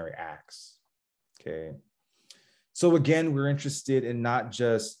perlocutionary acts. Okay. So again, we're interested in not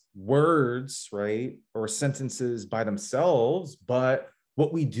just words, right, or sentences by themselves, but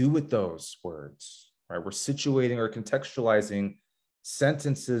what we do with those words, right? We're situating or contextualizing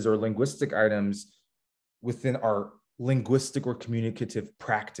sentences or linguistic items within our linguistic or communicative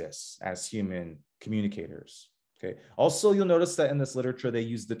practice as human communicators. Okay. Also, you'll notice that in this literature, they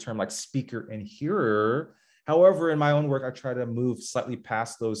use the term like speaker and hearer. However, in my own work, I try to move slightly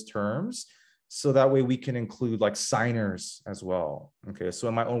past those terms, so that way we can include like signers as well. Okay. So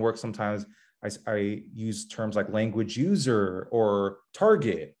in my own work, sometimes I use terms like language user or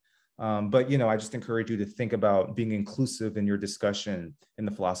target. But, you know, I just encourage you to think about being inclusive in your discussion in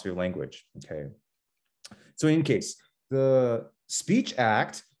the philosophy of language. Okay. So in any case, the speech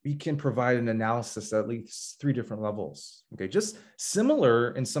act, we can provide an analysis at least 3 different levels. Okay, just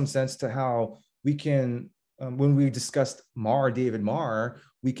similar in some sense to how we can, when we discussed David Marr,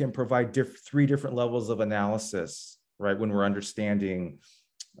 we can provide 3 different levels of analysis, right? When we're understanding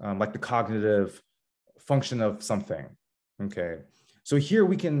like the cognitive function of something. Okay, so here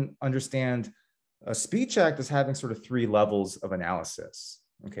we can understand a speech act as having sort of 3 levels of analysis.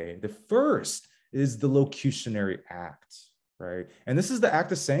 Okay, the first is the locutionary act, right? And this is the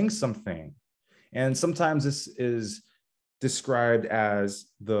act of saying something. And sometimes this is described as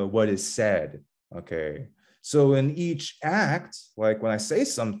the what is said, okay? So in each act, like when I say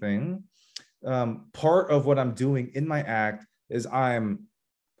something, part of what I'm doing in my act is I'm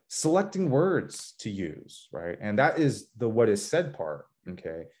selecting words to use, right? And that is the what is said part,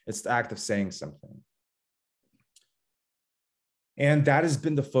 okay? It's the act of saying something. And that has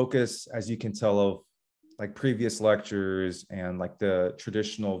been the focus, as you can tell, of like previous lectures and like the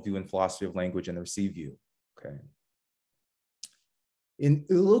traditional view in philosophy of language and the received view, okay? In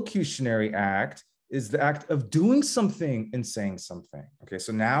illocutionary act is the act of doing something and saying something, okay?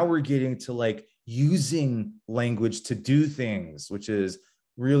 So now we're getting to like using language to do things, which is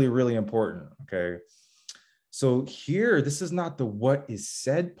really, really important, okay? So here, this is not the what is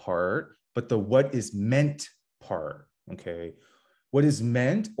said part, but the what is meant part, okay? What is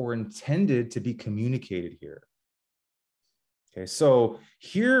meant or intended to be communicated here. Okay, so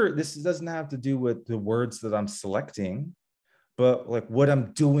here, this doesn't have to do with the words that I'm selecting, but like what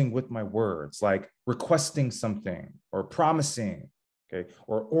I'm doing with my words, like requesting something or promising, okay,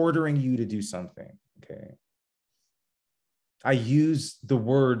 or ordering you to do something, okay. I use the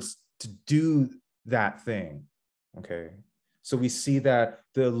words to do that thing, okay. So we see that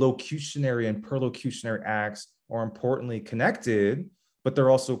the locutionary and perlocutionary acts are importantly connected, but they're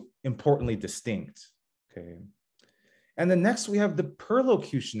also importantly distinct, okay? And then next we have the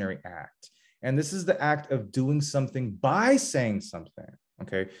perlocutionary act. And this is the act of doing something by saying something,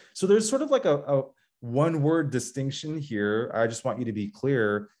 okay? So there's sort of like a one-word distinction here. I just want you to be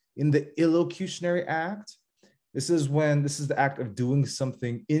clear. In the illocutionary act, this is the act of doing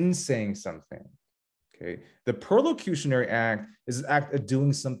something in saying something, okay? The perlocutionary act is the act of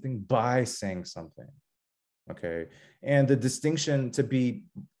doing something by saying something. Okay, and the distinction, to be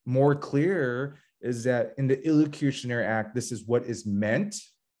more clear, is that in the illocutionary act, this is what is meant.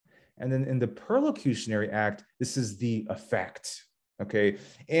 And then in the perlocutionary act, this is the effect. Okay,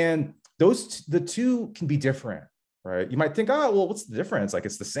 and the two can be different, right? You might think, oh, well, what's the difference? Like,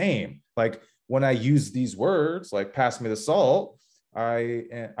 it's the same. Like when I use these words, like pass me the salt,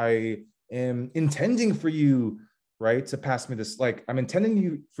 I am intending for you, right, to pass me this, like I'm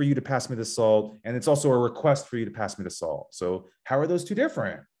intending for you to pass me the salt, and it's also a request for you to pass me the salt. So how are those two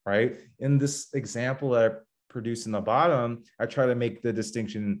different, right? In this example that I produced in the bottom, I try to make the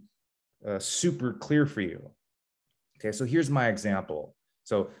distinction super clear for you. Okay, so here's my example.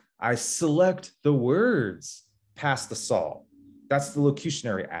 So I select the words, pass the salt. That's the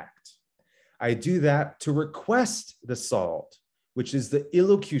locutionary act. I do that to request the salt, which is the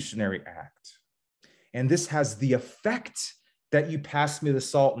illocutionary act. And this has the effect that you pass me the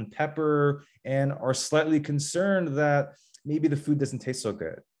salt and pepper and are slightly concerned that maybe the food doesn't taste so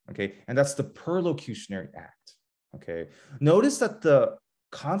good, okay? And that's the perlocutionary act, okay? Notice that the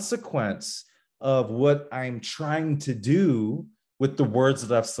consequence of what I'm trying to do with the words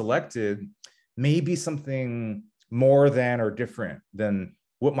that I've selected may be something more than or different than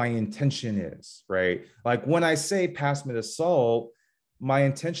what my intention is, right? Like when I say pass me the salt, my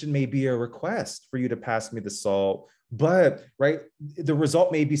intention may be a request for you to pass me the salt, but right, the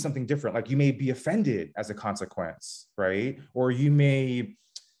result may be something different. Like you may be offended as a consequence, right? Or you may,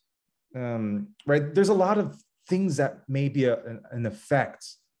 right? There's a lot of things that may be an effect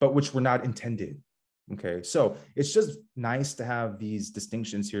but which were not intended. Okay, so it's just nice to have these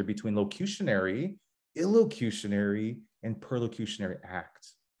distinctions here between locutionary, illocutionary, and perlocutionary act,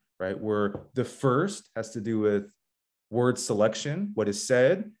 right? Where the first has to do with word selection, what is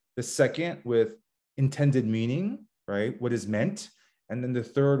said, the second with intended meaning, right? What is meant, and then the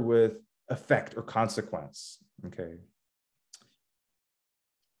third with effect or consequence, okay?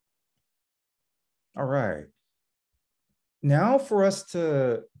 All right. Now for us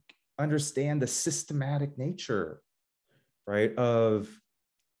to understand the systematic nature, right, of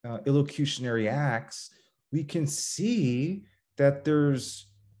illocutionary acts, we can see that there's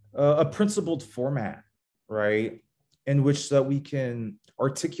a principled format, right, in which that we can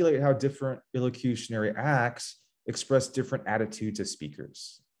articulate how different illocutionary acts express different attitudes as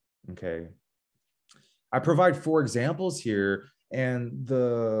speakers, okay? I provide 4 examples here, and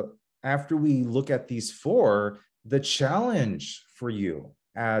after we look at these 4, the challenge for you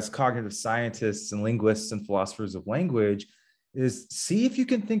as cognitive scientists and linguists and philosophers of language is see if you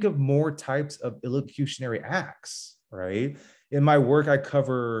can think of more types of illocutionary acts, right? In my work, I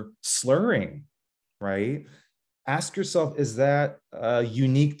cover slurring, right? Ask yourself, is that a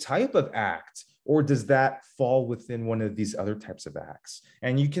unique type of act, or does that fall within one of these other types of acts?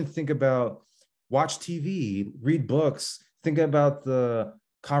 And you can think about, watch TV, read books, think about the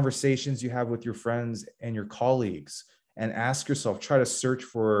conversations you have with your friends and your colleagues, and ask yourself, try to search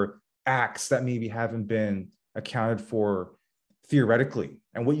for acts that maybe haven't been accounted for theoretically.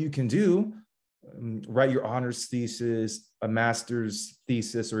 And what you can do, write your honors thesis, a master's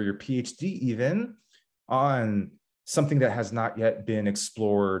thesis, or your PhD even on something that has not yet been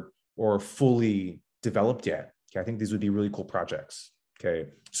explored or fully developed yet. Okay, I think these would be really cool projects. Okay,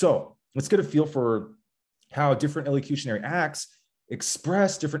 so let's get a feel for how different illocutionary acts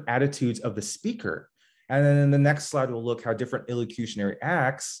express different attitudes of the speaker. And then in the next slide, we'll look how different illocutionary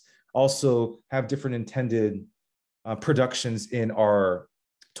acts also have different intended productions in our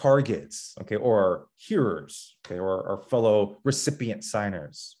targets, okay, or our hearers, okay, or our fellow recipient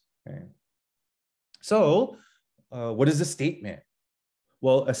signers. Okay. So what is a statement?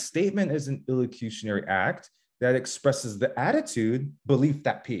 Well, a statement is an illocutionary act that expresses the attitude, belief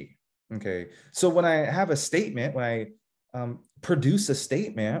that P. Okay, so when I have a statement, when I produce a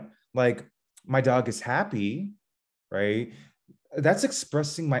statement like my dog is happy, right? That's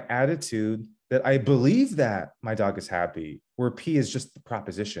expressing my attitude that I believe that my dog is happy, where P is just the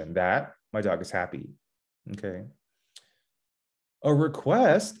proposition that my dog is happy. Okay. A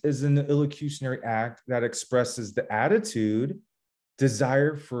request is an illocutionary act that expresses the attitude,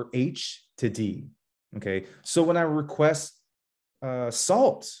 desire for H to D. Okay, so when I request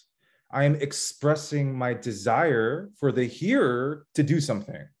salt, I am expressing my desire for the hearer to do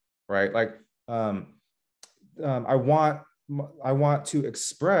something, right? Like I want to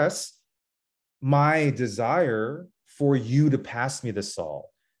express my desire for you to pass me the salt.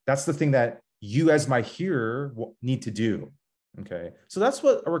 That's the thing that you as my hearer need to do. Okay, so that's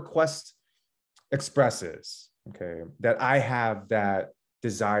what a request expresses. Okay, that I have that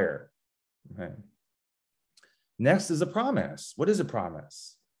desire. Okay. Next is a promise. What is a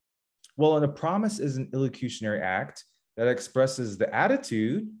promise? Well, a promise is an illocutionary act that expresses the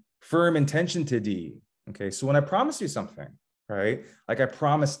attitude, firm intention to D. Okay, so when I promise you something, right? Like I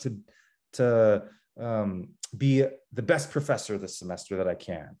promise to be the best professor this semester that I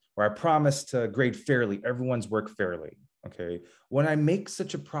can, or I promise to grade fairly, everyone's work fairly. Okay, when I make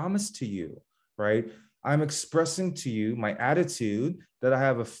such a promise to you, right? I'm expressing to you my attitude that I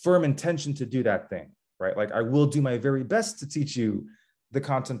have a firm intention to do that thing, right? Like I will do my very best to teach you the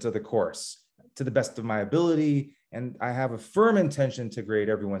content of the course to the best of my ability, and I have a firm intention to grade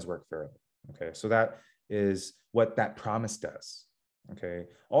everyone's work fairly. Okay, so that is what that promise does. Okay,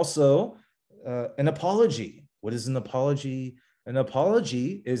 also an apology. What is an apology? An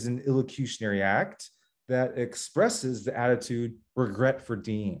apology is an illocutionary act that expresses the attitude regret for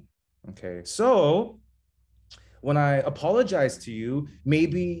Dean. Okay, so when I apologize to you,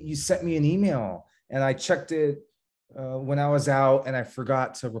 maybe you sent me an email and I checked it when I was out and I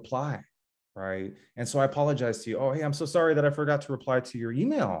forgot to reply, right? And so I apologize to you. Oh, hey, I'm so sorry that I forgot to reply to your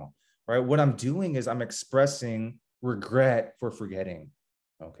email, right? What I'm doing is I'm expressing regret for forgetting.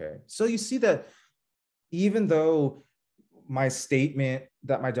 Okay, so you see that even though my statement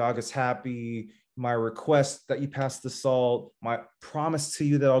that my dog is happy, my request that you pass the salt, my promise to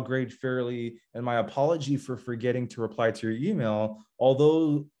you that I'll grade fairly, and my apology for forgetting to reply to your email,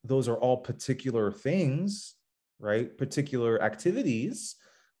 although those are all particular things, right? Particular activities,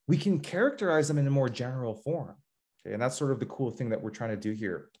 we can characterize them in a more general form. Okay, and that's sort of the cool thing that we're trying to do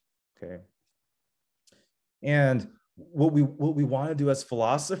here. Okay. And what we want to do as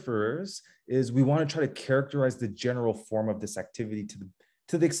philosophers is we want to try to characterize the general form of this activity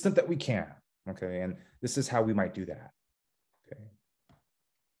to the extent that we can. Okay, and this is how we might do that. Okay.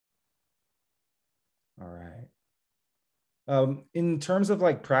 All right. In terms of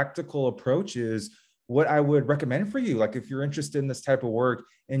like practical approaches, what I would recommend for you, like if you're interested in this type of work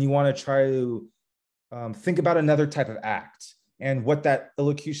and you want to try to think about another type of act and what that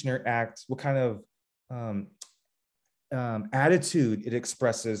illocutionary act, what kind of attitude it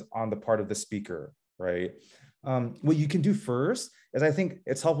expresses on the part of the speaker, right? What you can do first is I think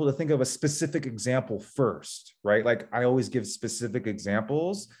it's helpful to think of a specific example first, right? Like I always give specific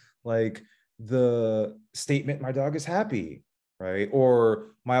examples, like the statement, my dog is happy, right?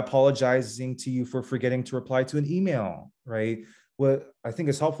 Or my apologizing to you for forgetting to reply to an email, right? What I think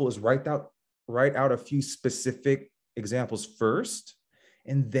is helpful is write out a few specific examples first,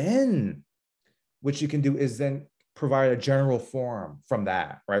 and then what you can do is then provide a general form from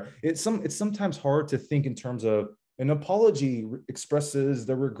that, right? It's sometimes hard to think in terms of an apology expresses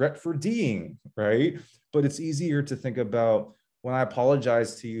the regret for D'ing, right? But it's easier to think about when I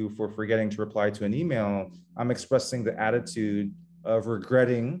apologize to you for forgetting to reply to an email, I'm expressing the attitude of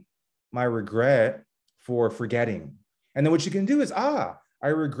regretting my regret for forgetting. And then what you can do is, I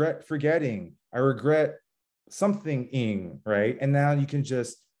regret forgetting. I regret something-ing, right? And now you can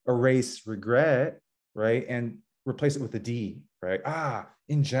just erase regret, right? And replace it with a D, right?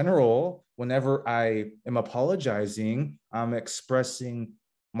 In general, whenever I am apologizing, I'm expressing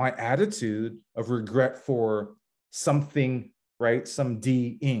my attitude of regret for something, right? Some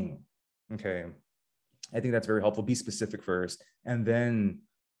D-ing, okay? I think that's very helpful. Be specific first, and then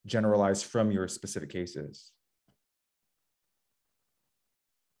generalize from your specific cases.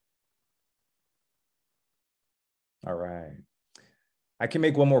 All right. I can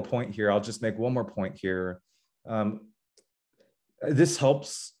make one more point here. I'll just make one more point here. This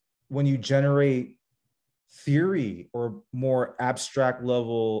helps when you generate theory or more abstract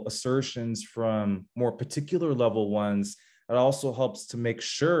level assertions from more particular level ones. It also helps to make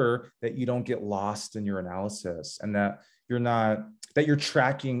sure that you don't get lost in your analysis and that you're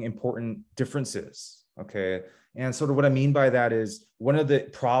tracking important differences. Okay. And sort of what I mean by that is one of the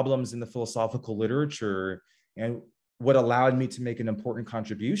problems in the philosophical literature and what allowed me to make an important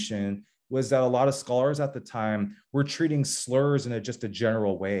contribution was that a lot of scholars at the time were treating slurs in just a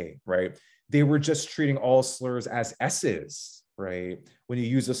general way, right? They were just treating all slurs as S's, right? When you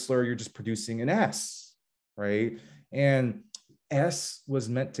use a slur, you're just producing an S, right? And S was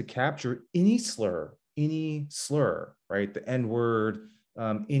meant to capture any slur, right? The N word,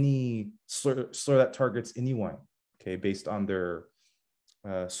 any slur that targets anyone, okay, based on their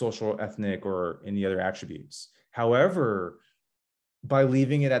social, ethnic, or any other attributes. However, by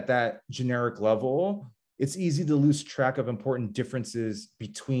leaving it at that generic level, it's easy to lose track of important differences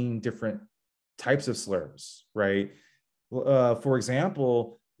between different types of slurs, right? For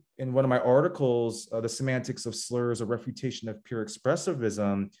example, in one of my articles, The Semantics of Slurs, a Refutation of Pure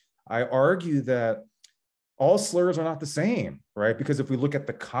Expressivism, I argue that all slurs are not the same, right? Because if we look at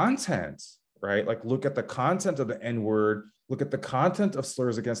the content, right? Like look at the content of the N-word, look at the content of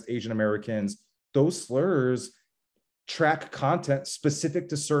slurs against Asian Americans, those slurs track content specific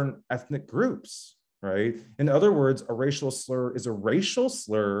to certain ethnic groups, right? In other words, a racial slur is a racial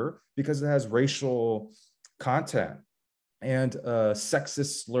slur because it has racial content. And a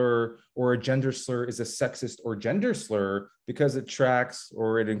sexist slur or a gender slur is a sexist or gender slur because it tracks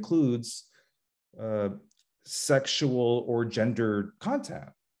or it includes sexual or gendered content,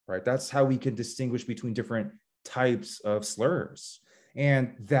 right? That's how we can distinguish between different types of slurs.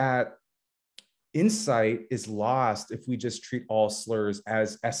 And that insight is lost if we just treat all slurs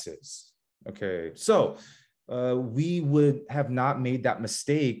as S's. Okay, so we would have not made that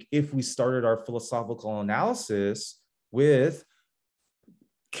mistake if we started our philosophical analysis with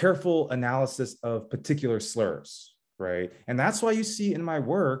careful analysis of particular slurs, right? And that's why you see in my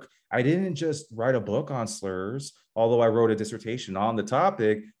work, I didn't just write a book on slurs, although I wrote a dissertation on the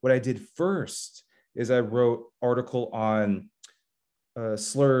topic. What I did first is I wrote an article on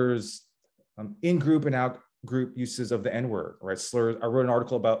slurs, in-group and out-group uses of the N-word, right? Slurs. I wrote an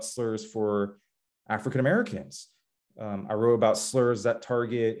article about slurs for African Americans. I wrote about slurs that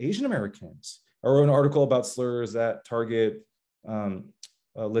target Asian Americans. I wrote an article about slurs that target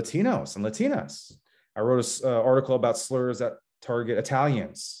Latinos and Latinas. I wrote an article about slurs that target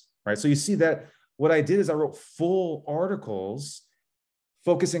Italians, right? So you see that what I did is I wrote full articles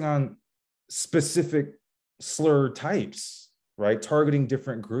focusing on specific slur types, right? Targeting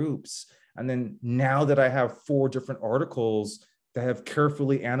different groups. And then now that I have 4 different articles that have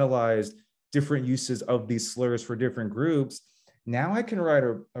carefully analyzed different uses of these slurs for different groups, now I can write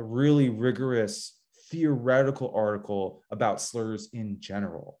a really rigorous theoretical article about slurs in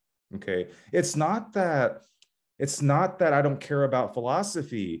general. Okay. It's not that I don't care about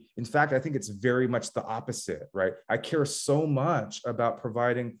philosophy. In fact, I think it's very much the opposite, right? I care so much about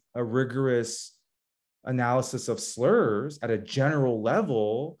providing a rigorous analysis of slurs at a general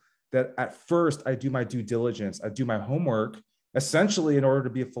level that at first I do my due diligence, I do my homework. Essentially, in order to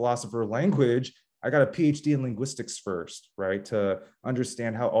be a philosopher of language, I got a PhD in linguistics first, right? To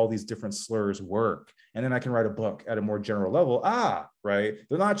understand how all these different slurs work. And then I can write a book at a more general level. Right?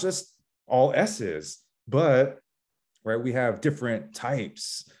 They're not just all S's, but right, we have different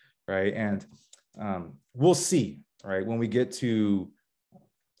types, right? And we'll see, right, when we get to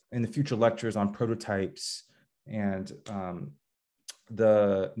in the future lectures on prototypes and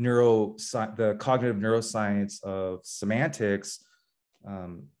the cognitive neuroscience of semantics,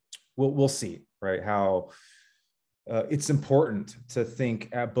 we'll see, right, how it's important to think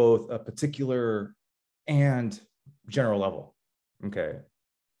at both a particular and general level. Okay.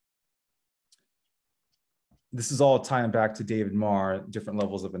 This is all tying back to David Marr, different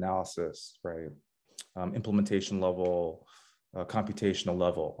levels of analysis, right? Implementation level, computational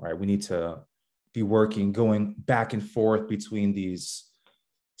level, right? We need to be going back and forth between these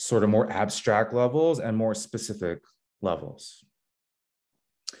sort of more abstract levels and more specific levels.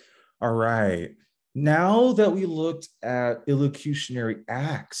 All right. Now that we looked at illocutionary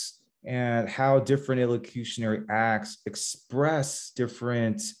acts and how different illocutionary acts express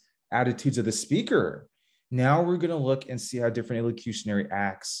different attitudes of the speaker, now we're going to look and see how different illocutionary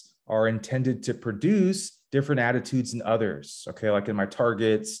acts are intended to produce different attitudes in others, okay, like in my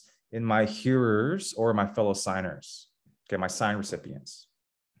targets, in my hearers, or my fellow signers, okay, my sign recipients.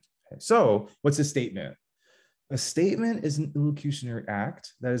 Okay, so what's a statement? A statement is an illocutionary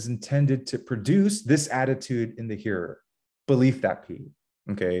act that is intended to produce this attitude in the hearer, belief that P,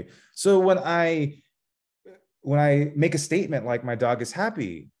 okay? So when I make a statement like my dog is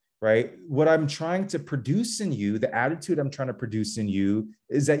happy, right? What I'm trying to produce in you, the attitude I'm trying to produce in you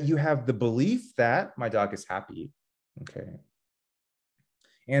is that you have the belief that my dog is happy, okay?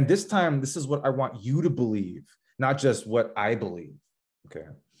 And this time, this is what I want you to believe, not just what I believe, okay?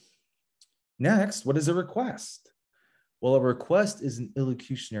 Next, what is a request? Well, a request is an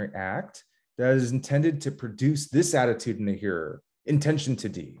illocutionary act that is intended to produce this attitude in the hearer, intention to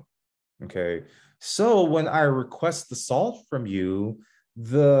D, okay? So when I request the salt from you,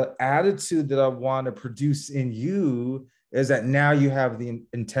 the attitude that I want to produce in you is that now you have the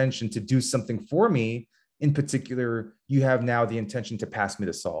intention to do something for me. In particular, you have now the intention to pass me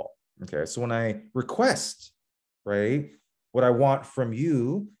the salt. Okay, so when I request, right, what I want from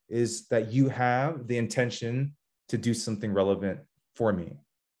you is that you have the intention to do something relevant for me.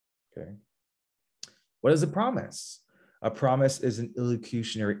 Okay. What is a promise? A promise is an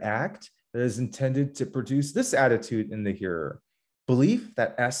illocutionary act that is intended to produce this attitude in the hearer, belief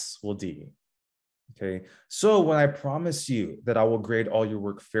that S will D. Okay, so when I promise you that I will grade all your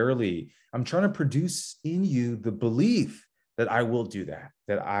work fairly, I'm trying to produce in you the belief that I will do that,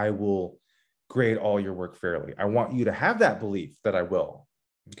 that I will grade all your work fairly. I want you to have that belief that I will.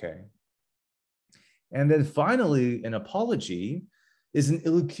 Okay. And then finally, an apology is an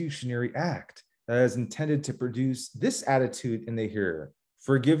illocutionary act that is intended to produce this attitude in the hearer,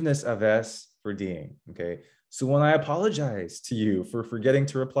 forgiveness of S for D'ing. Okay. So when I apologize to you for forgetting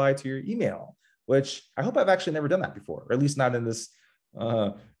to reply to your email, which I hope I've actually never done that before, or at least not in this,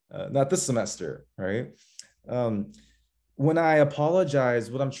 not this semester, right? When I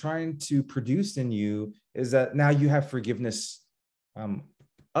apologize, what I'm trying to produce in you is that now you have forgiveness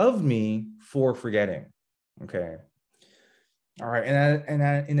of me for forgetting, okay? All right,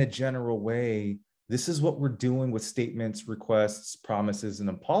 and in a general way, this is what we're doing with statements, requests, promises, and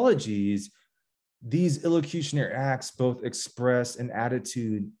apologies. These illocutionary acts both express an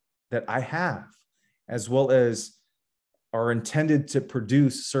attitude that I have, as well as are intended to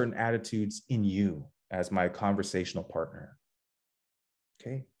produce certain attitudes in you as my conversational partner.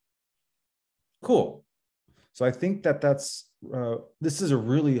 Okay, cool. So I think that this is a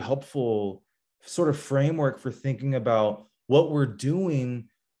really helpful sort of framework for thinking about what we're doing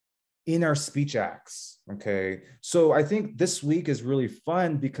in our speech acts. Okay, so I think this week is really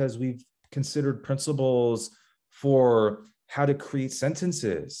fun because we've considered principles for how to create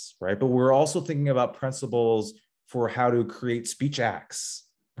sentences, right? But we're also thinking about principles for how to create speech acts,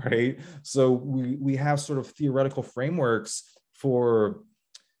 right? So we have sort of theoretical frameworks for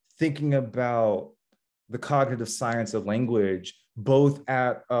thinking about the cognitive science of language, both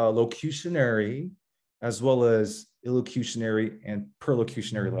at a locutionary as well as illocutionary and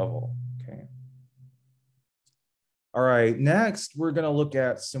perlocutionary level, okay? All right, next, we're going to look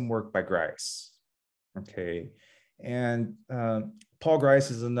at some work by Grice. Okay, and Paul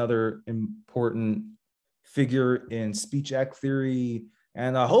Grice is another important figure in speech act theory.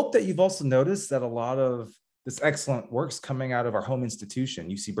 And I hope that you've also noticed that a lot of this excellent work's coming out of our home institution,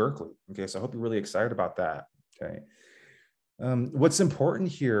 UC Berkeley. Okay, so I hope you're really excited about that. Okay, what's important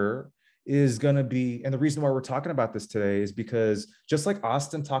here is going to be, and the reason why we're talking about this today is because just like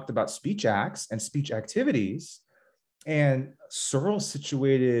Austin talked about speech acts and speech activities, and Searle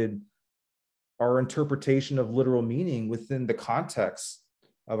situated our interpretation of literal meaning within the context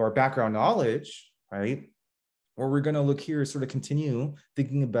of our background knowledge, right? Or we're going to look here, sort of continue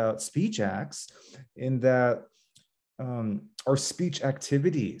thinking about speech acts in that our speech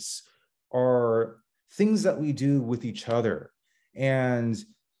activities are things that we do with each other. And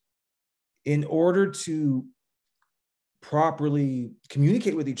in order to properly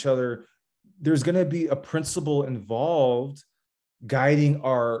communicate with each other, there's going to be a principle involved guiding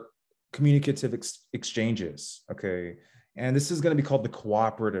our communicative exchanges, okay? And this is going to be called the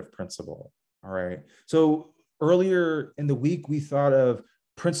cooperative principle, all right? So earlier in the week, we thought of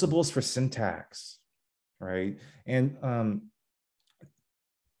principles for syntax, right? And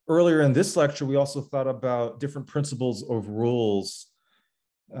earlier in this lecture, we also thought about different principles of rules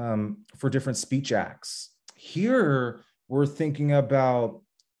for different speech acts. Here, we're thinking about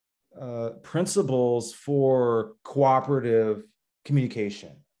principles for cooperative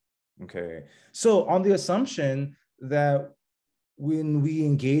communication, okay? So on the assumption that when we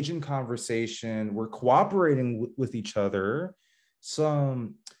engage in conversation, we're cooperating with each other,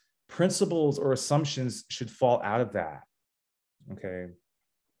 some principles or assumptions should fall out of that, okay?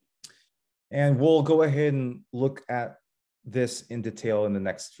 And we'll go ahead and look at this in detail in the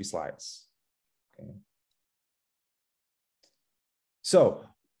next few slides, okay? So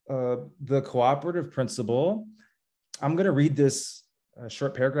the cooperative principle, I'm going to read this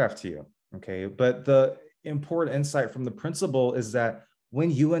short paragraph to you, okay? But the important insight from the principle is that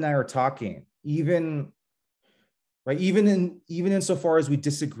when you and I are talking, even insofar as we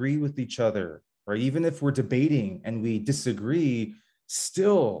disagree with each other, right? Even if we're debating and we disagree,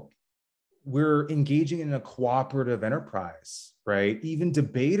 still we're engaging in a cooperative enterprise, right? Even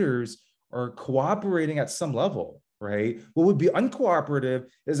debaters are cooperating at some level, right? What would be uncooperative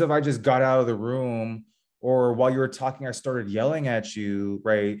is if I just got out of the room, or while you were talking, I started yelling at you,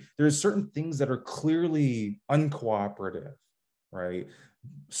 right? There's certain things that are clearly uncooperative, right?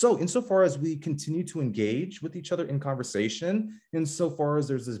 So insofar as we continue to engage with each other in conversation, insofar as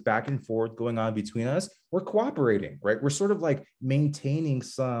there's this back and forth going on between us, we're cooperating, right? We're sort of like maintaining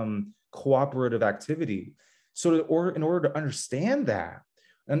some cooperative activity. So in order to understand that,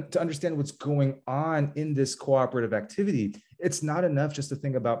 and to understand what's going on in this cooperative activity, it's not enough just to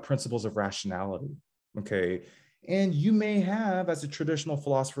think about principles of rationality, okay? And you may have, as a traditional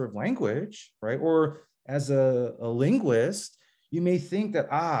philosopher of language, right, or as a linguist, you may think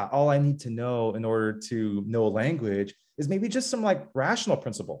that, all I need to know in order to know a language is maybe just some like rational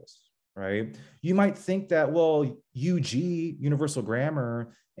principles, right? You might think that, well, UG, universal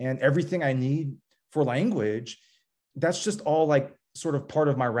grammar, and everything I need for language, that's just all like sort of part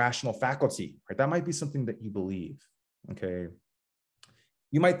of my rational faculty, right? That might be something that you believe, okay?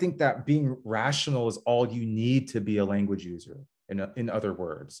 You might think that being rational is all you need to be a language user, in other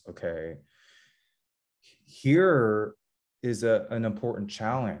words, okay? Here is an important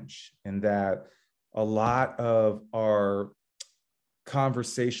challenge in that a lot of our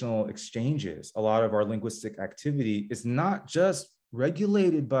conversational exchanges, a lot of our linguistic activity is not just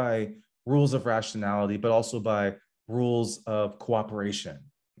regulated by rules of rationality, but also by rules of cooperation,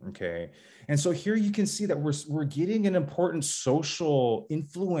 okay? And so here you can see that we're getting an important social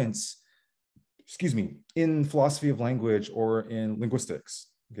influence, in philosophy of language or in linguistics.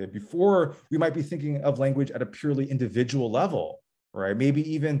 Okay, before we might be thinking of language at a purely individual level, right? Maybe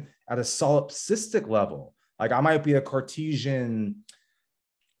even at a solipsistic level. Like I might be a Cartesian,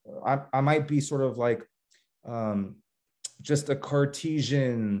 I might be sort of like just a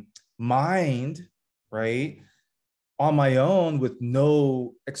Cartesian mind, right? On my own with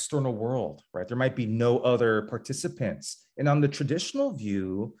no external world, right? There might be no other participants. And on the traditional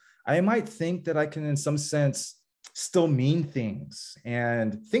view, I might think that I can, in some sense, still mean things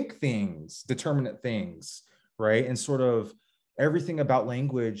and think things, determinate things, right? And sort of everything about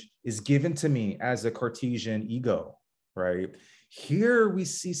language is given to me as a Cartesian ego, right? Here we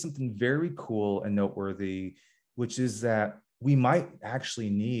see something very cool and noteworthy, which is that we might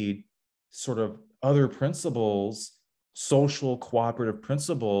actually need sort of other principles, social cooperative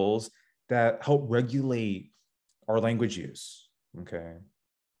principles that help regulate our language use, okay?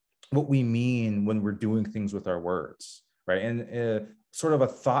 what we mean when we're doing things with our words, right? And sort of a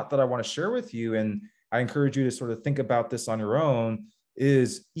thought that I want to share with you, and I encourage you to sort of think about this on your own,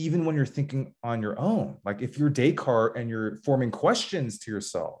 is even when you're thinking on your own, like if you're Descartes and you're forming questions to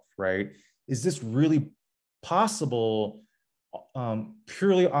yourself, right? Is this really possible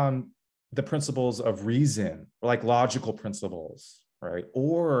purely on the principles of reason, or like logical principles, right?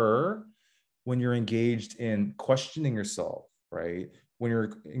 Or when you're engaged in questioning yourself, right? When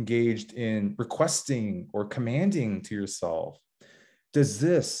you're engaged in requesting or commanding to yourself, does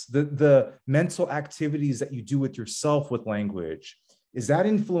this, the mental activities that you do with yourself with language, is that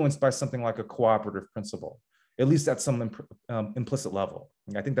influenced by something like a cooperative principle, at least at some implicit level?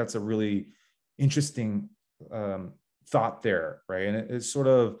 I think that's a really interesting thought there, right? And it sort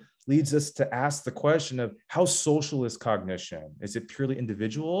of leads us to ask the question of how social is cognition? Is it purely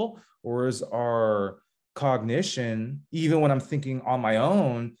individual, or is our cognition, even when I'm thinking on my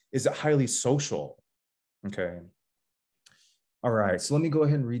own, is it highly social? Okay. All right, so let me go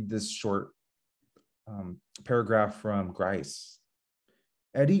ahead and read this short paragraph from Grice.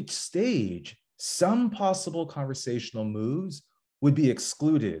 At each stage, some possible conversational moves would be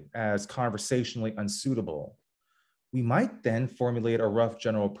excluded as conversationally unsuitable. We might then formulate a rough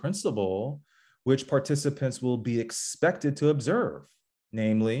general principle which participants will be expected to observe,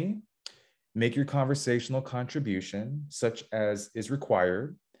 namely, make your conversational contribution, such as is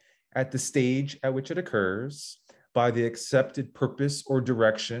required, at the stage at which it occurs, by the accepted purpose or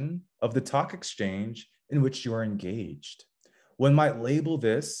direction of the talk exchange in which you are engaged. One might label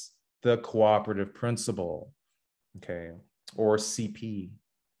this the cooperative principle, okay, or CP,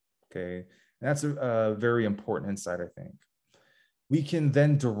 okay? And that's a very important insight, I think. We can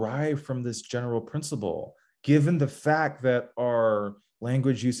then derive from this general principle, given the fact that our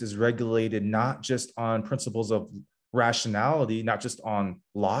language use is regulated not just on principles of rationality, not just on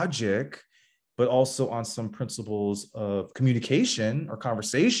logic, but also on some principles of communication or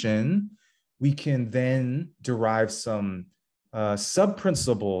conversation. We can then derive some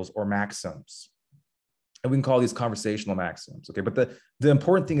sub-principles or maxims. And we can call these conversational maxims, okay? But the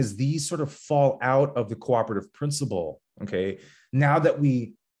important thing is these sort of fall out of the cooperative principle, okay? Now that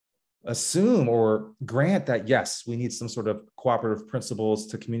we assume or grant that, yes, we need some sort of cooperative principles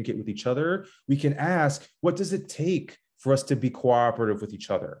to communicate with each other, we can ask, what does it take for us to be cooperative with each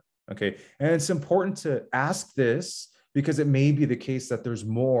other, okay? And it's important to ask this because it may be the case that there's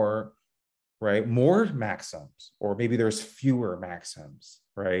more, right? More maxims, or maybe there's fewer maxims,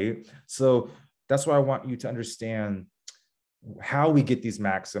 right? So that's why I want you to understand how we get these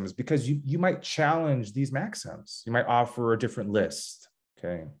maxims, because you might challenge these maxims. You might offer a different list,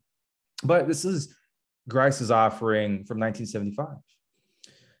 okay? But this is Grice's offering from 1975.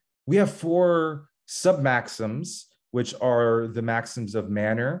 We have 4 sub-maxims, which are the maxims of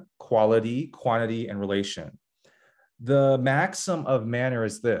manner, quality, quantity, and relation. The maxim of manner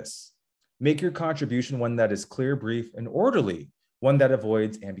is this: make your contribution one that is clear, brief, and orderly, one that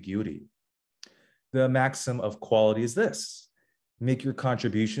avoids ambiguity. The maxim of quality is this: make your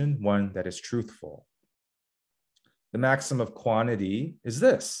contribution one that is truthful. The maxim of quantity is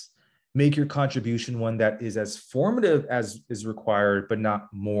this: make your contribution one that is as formative as is required, but not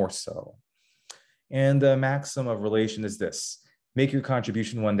more so. And the maxim of relation is this: make your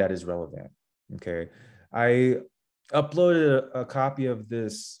contribution one that is relevant, okay? I uploaded a copy of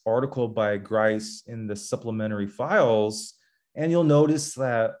this article by Grice in the supplementary files, and you'll notice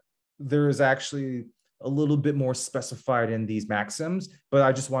that there is actually a little bit more specified in these maxims, but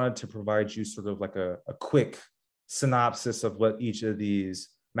I just wanted to provide you sort of like a quick synopsis of what each of these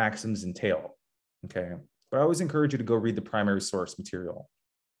maxims entail, okay? But I always encourage you to go read the primary source material.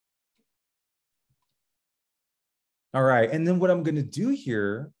 All right, and then what I'm gonna do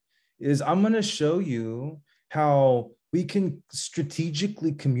here is I'm gonna show you how we can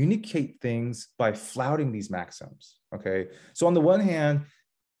strategically communicate things by flouting these maxims, okay? So on the one hand,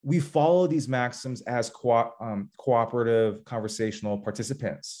 we follow these maxims as cooperative conversational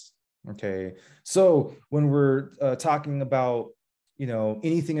participants, okay? So when we're talking about, you know,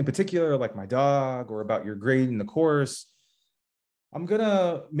 anything in particular, like my dog, or about your grade in the course, I'm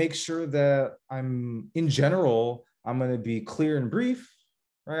gonna make sure that in general, I'm gonna be clear and brief,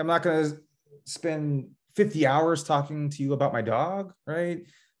 right? I'm not gonna spend 50 hours talking to you about my dog, right?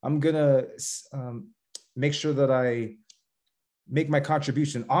 I'm gonna make sure that I make my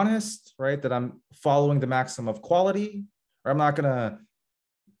contribution honest, right? That I'm following the maxim of quality, or I'm not gonna,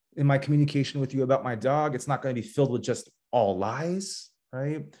 in my communication with you about my dog, it's not gonna be filled with just all lies,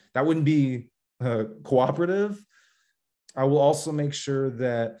 right? That wouldn't be cooperative. I will also make sure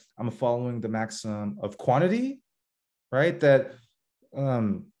that I'm following the maxim of quantity, right? That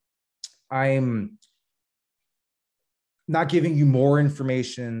I'm not giving you more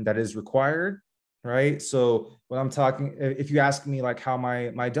information that is required, right? So when I'm talking, if you ask me like how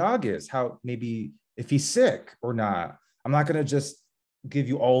my dog is, how maybe if he's sick or not, I'm not going to just give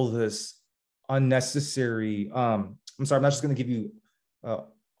you all this unnecessary, I'm sorry, I'm not just going to give you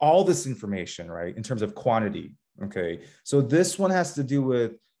all this information, right? In terms of quantity, okay? So this one has to do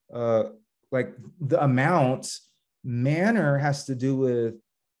with like the amount. Manner has to do with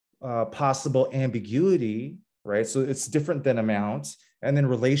possible ambiguity, right? So it's different than amount. And then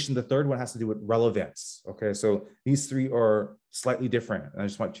relation, the third one has to do with relevance. Okay, so these three are slightly different. I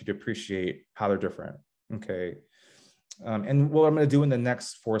just want you to appreciate how they're different. Okay, and what I'm going to do in the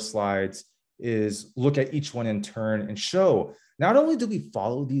next 4 slides is look at each one in turn and show not only do we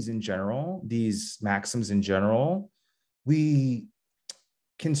follow these in general, these maxims in general, we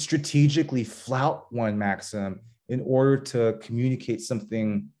can strategically flout one maxim in order to communicate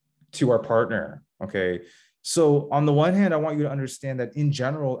something to our partner. Okay, so on the one hand, I want you to understand that in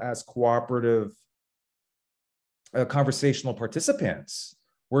general, as cooperative conversational participants,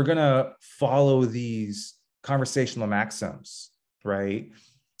 we're going to follow these conversational maxims, right?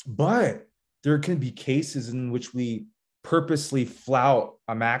 But there can be cases in which we purposely flout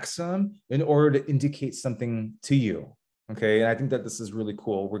a maxim in order to indicate something to you, okay? And I think that this is really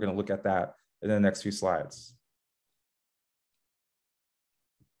cool. We're going to look at that in the next few slides.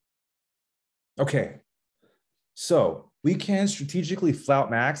 Okay, so we can strategically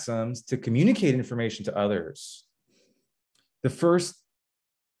flout maxims to communicate information to others. The first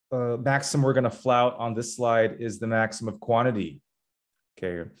maxim we're going to flout on this slide is the maxim of quantity.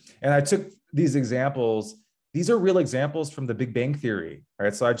 Okay, and I took these examples. These are real examples from the Big Bang Theory,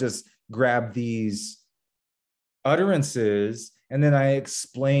 right? So I just grabbed these utterances and then I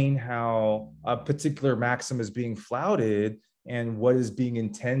explain how a particular maxim is being flouted and what is being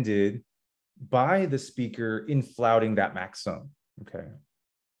intended by the speaker in flouting that maxim. Okay.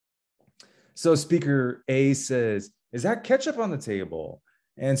 So speaker A says, "Is that ketchup on the table?"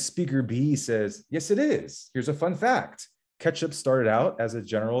 And speaker B says, "Yes, it is. Here's a fun fact. Ketchup started out as a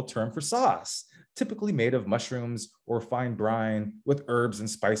general term for sauce, typically made of mushrooms or fine brine with herbs and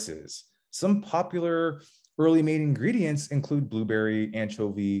spices. Some popular early made ingredients include blueberry,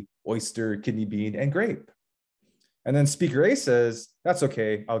 anchovy, oyster, kidney bean, and grape." And then speaker A says, "That's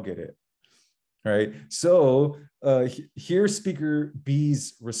okay, I'll get it." Right? So here speaker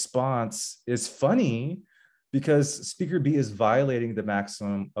B's response is funny because speaker B is violating the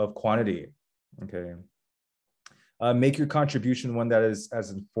maxim of quantity. Okay. Make your contribution one that is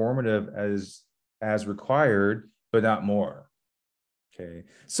as informative as required, but not more. Okay.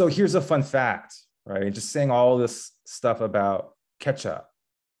 So here's a fun fact, right? Just saying all this stuff about ketchup.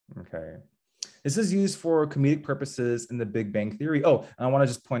 Okay. This is used for comedic purposes in the Big Bang Theory. Oh, and I want to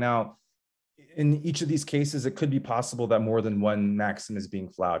just point out, in each of these cases, it could be possible that more than one maxim is being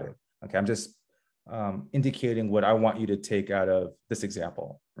flouted. Okay, I'm just indicating what I want you to take out of this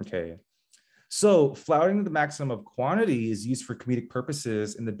example. Okay, so flouting the maxim of quantity is used for comedic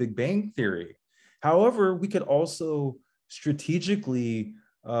purposes in the Big Bang Theory. However, we could also strategically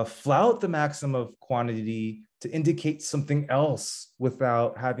flout the maxim of quantity to indicate something else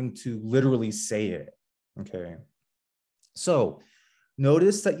without having to literally say it. Okay, so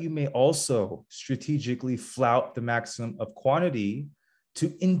notice that you may also strategically flout the maxim of quantity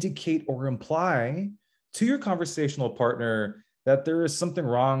to indicate or imply to your conversational partner that there is something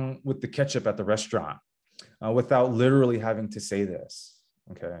wrong with the ketchup at the restaurant without literally having to say this,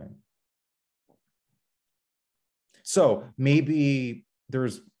 okay? So maybe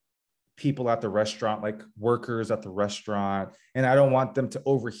there's people at the restaurant, like workers at the restaurant, and I don't want them to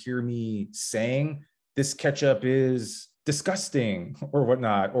overhear me saying this ketchup is disgusting or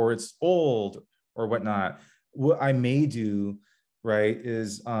whatnot, or it's old or whatnot. What I may do, right,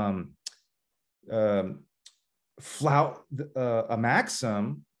 is flout a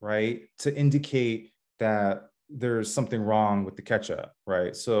maxim, right, to indicate that there's something wrong with the ketchup,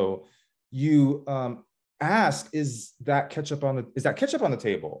 right? So you ask, is that ketchup on the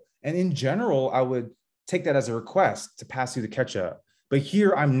table? And in general, I would take that as a request to pass you the ketchup. But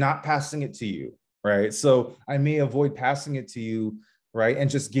here, I'm not passing it to you, right? So I may avoid passing it to you, right, and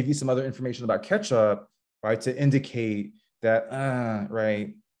just give you some other information about ketchup, right, to indicate that,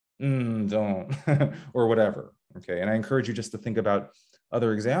 right, don't, or whatever, okay? And I encourage you just to think about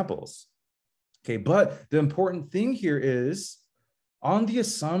other examples, okay? But the important thing here is, on the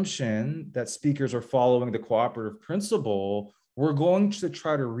assumption that speakers are following the cooperative principle, we're going to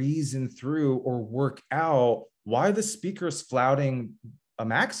try to reason through or work out why the speaker is flouting a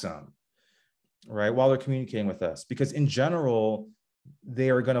maxim, right, while they're communicating with us. Because in general, they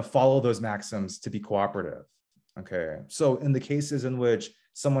are going to follow those maxims to be cooperative. Okay, so in the cases in which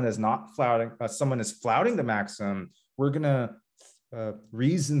someone is not flouting, someone is flouting the maxim, we're going to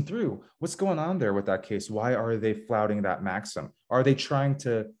reason through what's going on there with that case. Why are they flouting that maxim? Are they trying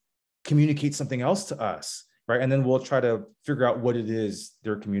to communicate something else to us, right? And then we'll try to figure out what it is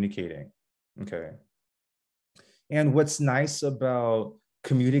they're communicating. Okay. And what's nice about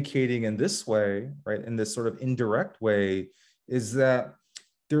communicating in this way, right, in this sort of indirect way, is that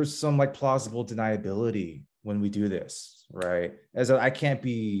there's some like plausible deniability when we do this, right? As I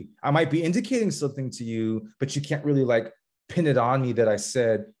might be indicating something to you, but you can't really like pin it on me that I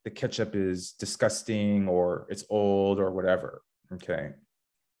said the ketchup is disgusting or it's old or whatever. Okay.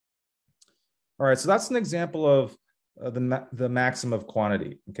 All right, so that's an example of the maxim of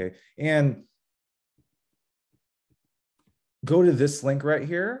quantity. Okay, and go to this link right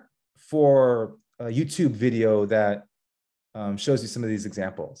here for a YouTube video that shows you some of these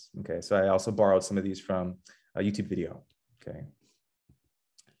examples. Okay, so I also borrowed some of these from a YouTube video. Okay.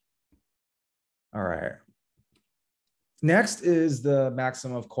 All right. Next is the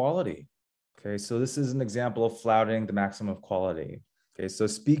maxim of quality. Okay, so this is an example of flouting the maxim of quality. Okay, so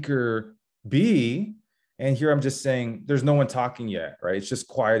speaker B, and here I'm just saying there's no one talking yet, right? It's just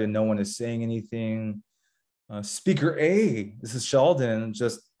quiet and no one is saying anything. Speaker A, this is Sheldon,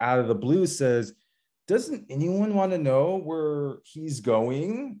 just out of the blue says, doesn't anyone want to know where he's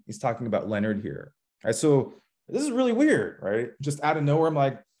going? He's talking about Leonard here. Right, so this is really weird, right? Just out of nowhere, I'm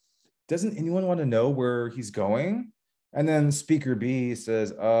like, doesn't anyone want to know where he's going? And then speaker B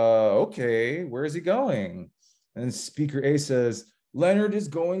says, okay, where is he going? And speaker A says, Leonard is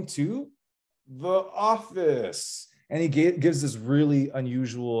going to the office. And he gives this really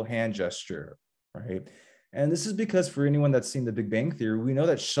unusual hand gesture, right? And this is because for anyone that's seen The Big Bang Theory, we know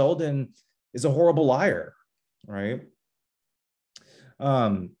that Sheldon is a horrible liar, right?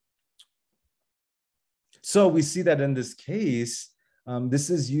 So we see that in this case, this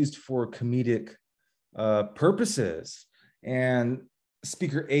is used for comedic purposes. And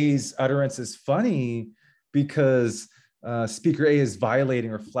speaker A's utterance is funny because speaker A is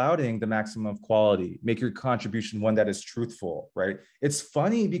violating or flouting the maximum of quality. Make your contribution one that is truthful, right? It's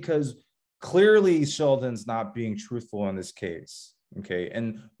funny because clearly Sheldon's not being truthful in this case, okay?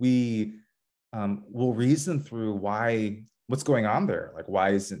 And we will reason through what's going on there. Like, why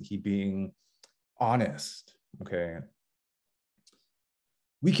isn't he being honest, okay?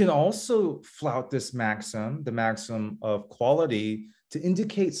 We can also flout this maxim, the maxim of quality, to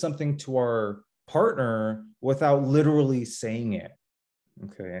indicate something to our partner without literally saying it.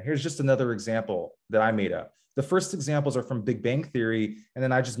 Okay, and here's just another example that I made up. The first examples are from Big Bang Theory, and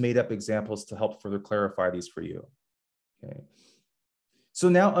then I just made up examples to help further clarify these for you. Okay, so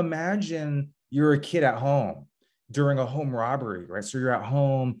now imagine you're a kid at home during a home robbery, right? So you're at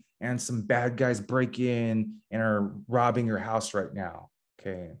home and some bad guys break in and are robbing your house right now.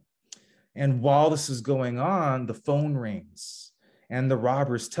 Okay, and while this is going on, the phone rings and the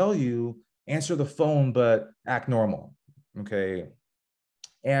robbers tell you, answer the phone, but act normal, okay?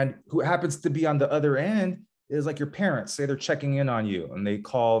 And who happens to be on the other end is like your parents. Say they're checking in on you and they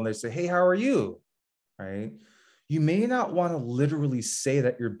call and they say, hey, how are you, right? You may not want to literally say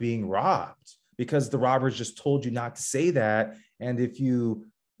that you're being robbed because the robbers just told you not to say that. And if you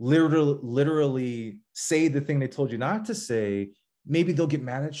literally say the thing they told you not to say, maybe they'll get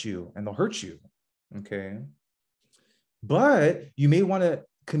mad at you and they'll hurt you, okay? But you may want to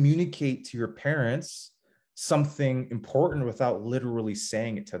communicate to your parents something important without literally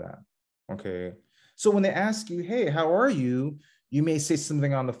saying it to them, okay? So when they ask you, hey, how are you? You may say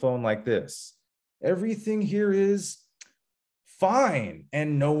something on the phone like this: everything here is fine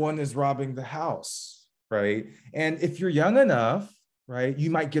and no one is robbing the house, right? And if you're young enough, right,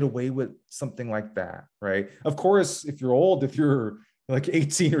 you might get away with something like that, right? Of course, if you're old, if you're like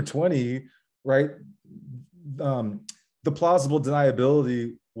 18 or 20, right, the plausible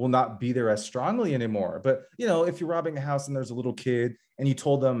deniability will not be there as strongly anymore. But, you know, if you're robbing a house and there's a little kid and you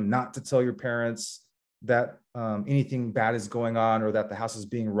told them not to tell your parents that anything bad is going on or that the house is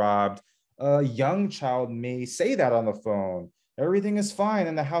being robbed, a young child may say that on the phone. Everything is fine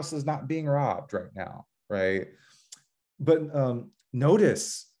and the house is not being robbed right now, right? But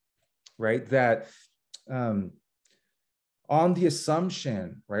notice, right, that on the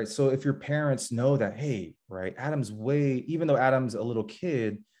assumption, right? So if your parents know that, hey, right, even though Adam's a little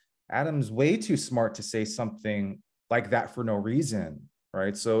kid, Adam's way too smart to say something like that for no reason,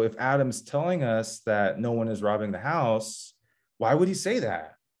 right? So if Adam's telling us that no one is robbing the house, why would he say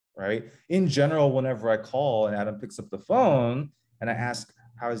that, right? In general, whenever I call and Adam picks up the phone and I ask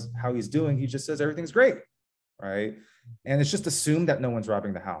how he's doing, he just says everything's great, right? And it's just assumed that no one's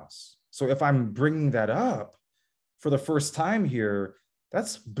robbing the house. So if I'm bringing that up for the first time here,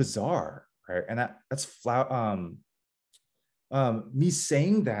 that's bizarre, right? And that's me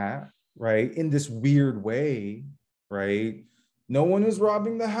saying that, right, in this weird way, right? No one is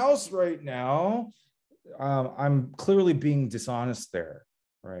robbing the house right now. I'm clearly being dishonest there,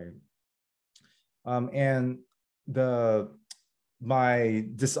 right? And my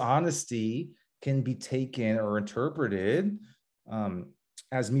dishonesty can be taken or interpreted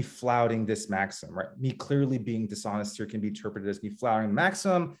as me flouting this maxim, right? Me clearly being dishonest here can be interpreted as me flouting the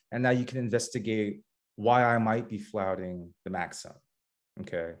maxim, and now you can investigate why I might be flouting the maxim,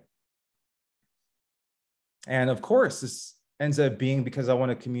 okay? And of course, this ends up being because I want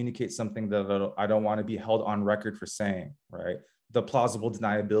to communicate something that I don't want to be held on record for saying, right? The plausible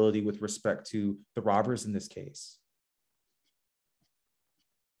deniability with respect to the robbers in this case.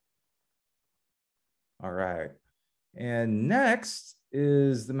 All right. And next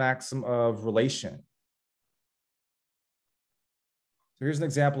is the maxim of relation. So here's an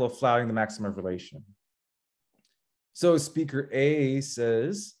example of flouting the maxim of relation. So speaker A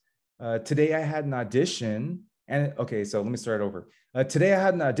says, today I had an audition and okay, so let me start over. Today I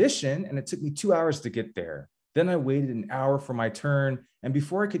had an audition and it took me 2 hours to get there. Then I waited an hour for my turn. And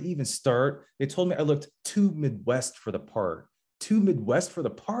before I could even start, they told me I looked too Midwest for the part. Too Midwest for the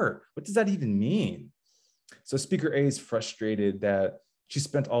part. What does that even mean? So speaker A is frustrated that she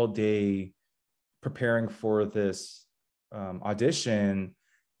spent all day preparing for this audition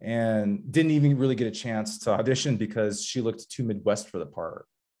and didn't even really get a chance to audition because she looked too Midwest for the part.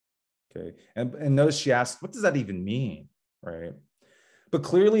 Okay, and notice she asked, what does that even mean, right? But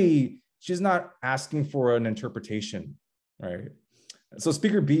clearly she's not asking for an interpretation, right? So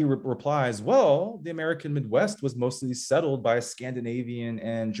speaker B replies, well, the American Midwest was mostly settled by Scandinavian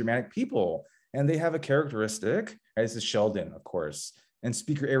and Germanic people, and they have a characteristic, right? This is Sheldon, of course. And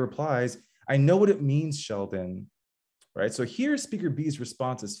speaker A replies, I know what it means, Sheldon, right? So here speaker B's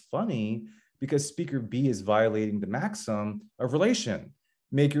response is funny because speaker B is violating the maxim of relation.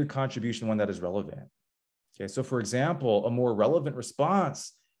 Make your contribution one that is relevant. Okay, so for example, a more relevant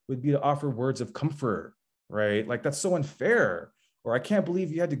response would be to offer words of comfort, right? Like, that's so unfair, or I can't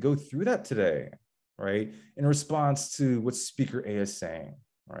believe you had to go through that today, right? In response to what speaker A is saying,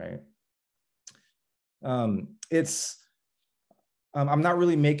 right? I'm not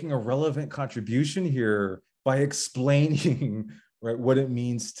really making a relevant contribution here by explaining right, what it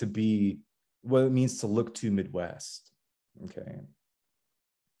means to look to Midwest, okay?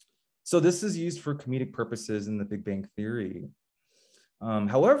 So this is used for comedic purposes in the Big Bang Theory.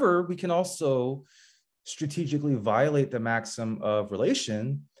 However, we can also strategically violate the maxim of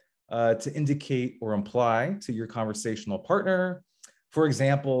relation to indicate or imply to your conversational partner, for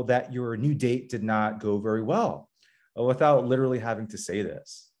example, that your new date did not go very well, without literally having to say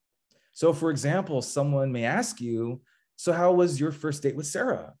this. So for example, someone may ask you, so how was your first date with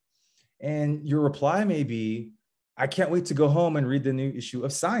Sarah? And your reply may be, I can't wait to go home and read the new issue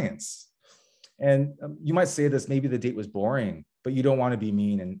of Science. And you might say this, maybe the date was boring, but you don't want to be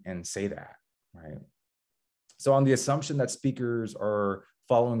mean and say that, right? So on the assumption that speakers are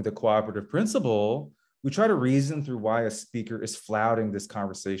following the cooperative principle, we try to reason through why a speaker is flouting this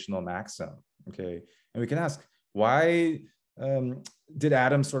conversational maxim, okay? And we can ask, why did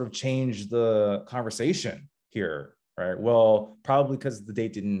Adam sort of change the conversation here, right? Well, probably because the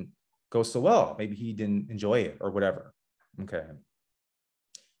date didn't go so well. Maybe he didn't enjoy it or whatever, okay?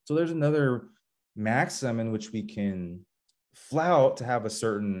 So there's another maxim in which we can flout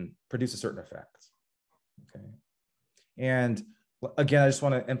to produce a certain effect, okay? And again, I just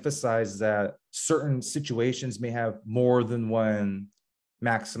want to emphasize that certain situations may have more than one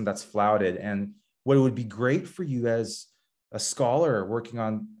maxim that's flouted. And what would be great for you as a scholar working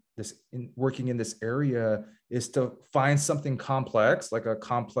in this area is to find something complex, like a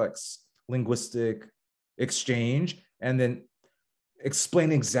complex linguistic exchange, and then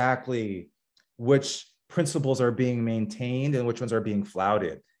explain exactly which principles are being maintained and which ones are being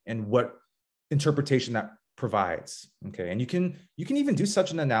flouted and what interpretation that provides, okay? And you can even do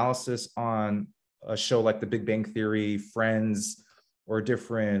such an analysis on a show like The Big Bang Theory, Friends, or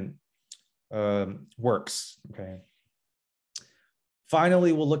different works, okay?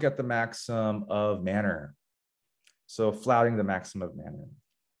 Finally, we'll look at the maxim of manner. So flouting the maxim of manner.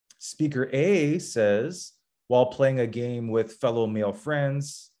 Speaker A says, while playing a game with fellow male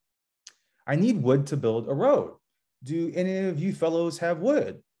friends, I need wood to build a road. Do any of you fellows have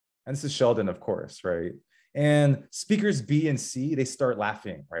wood? And this is Sheldon, of course, right? And speakers B and C, they start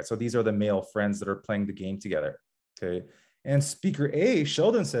laughing, right? So these are the male friends that are playing the game together, okay? And speaker A,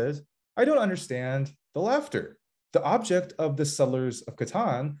 Sheldon says, I don't understand the laughter. The object of the settlers of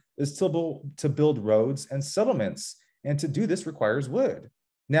Catan is to build roads and settlements, and to do this requires wood.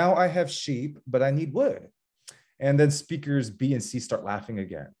 Now I have sheep, but I need wood. And then speakers B and C start laughing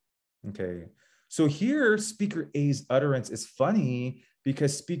again. Okay, so here speaker A's utterance is funny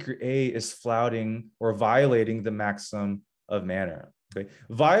because speaker A is flouting or violating the maxim of manner. Okay,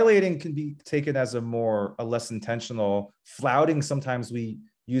 violating can be taken as a less intentional. Flouting, sometimes we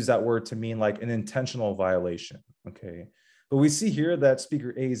use that word to mean like an intentional violation. Okay, but we see here that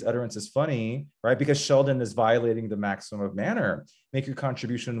speaker A's utterance is funny, right? Because Sheldon is violating the maxim of manner. Make your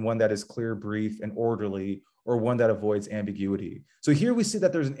contribution one that is clear, brief, and orderly, or one that avoids ambiguity. So here we see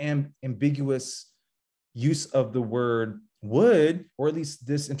that there's an ambiguous use of the word would, or at least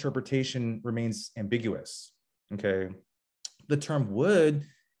this interpretation remains ambiguous. Okay, the term would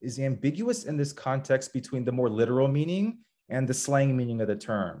is ambiguous in this context between the more literal meaning and the slang meaning of the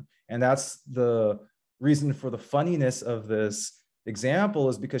term. And that's the reason for the funniness of this example,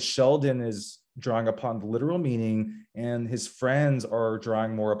 is because Sheldon is drawing upon the literal meaning and his friends are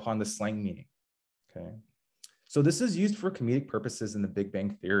drawing more upon the slang meaning. Okay, so this is used for comedic purposes in the Big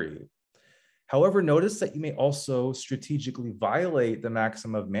Bang Theory. However, notice that you may also strategically violate the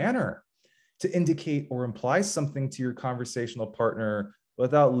maxim of manner to indicate or imply something to your conversational partner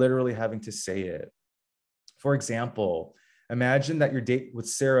without literally having to say it. For example, imagine that your date with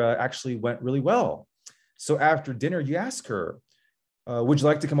Sarah actually went really well. So after dinner, you ask her, would you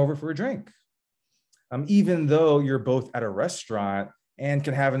like to come over for a drink? Even though you're both at a restaurant and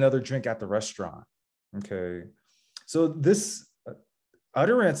can have another drink at the restaurant. Okay, so this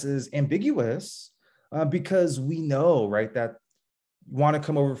utterance is ambiguous because we know, right, that you want to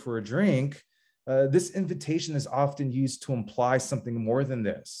come over for a drink. This invitation is often used to imply something more than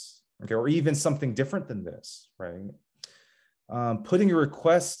this, okay, or even something different than this, right? Putting a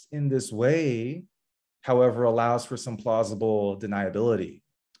request in this way, however, allows for some plausible deniability,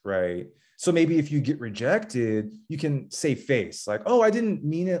 right? So maybe if you get rejected, you can save face, like, oh, I didn't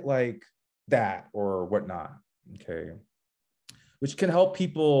mean it like that or whatnot, okay? Which can help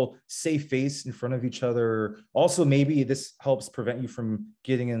people save face in front of each other. Also, maybe this helps prevent you from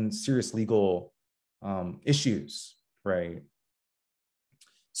getting in serious legal issues, right?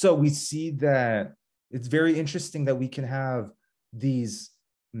 So we see that it's very interesting that we can have these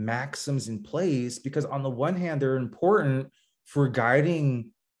maxims in place because on the one hand, they're important for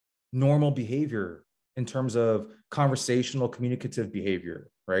guiding normal behavior in terms of conversational communicative behavior,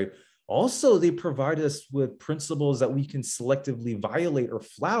 right? Also, they provide us with principles that we can selectively violate or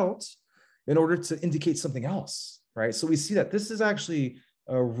flout in order to indicate something else, right? So we see that this is actually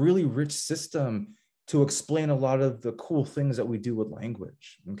a really rich system to explain a lot of the cool things that we do with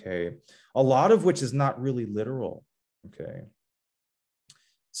language, okay? A lot of which is not really literal, okay?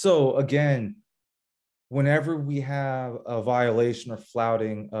 So again, whenever we have a violation or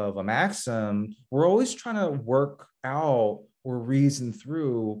flouting of a maxim, we're always trying to work out or reason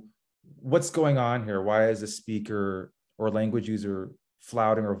through what's going on here. Why is the speaker or language user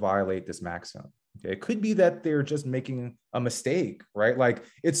flouting or violate this maxim? Okay, it could be that they're just making a mistake, right? Like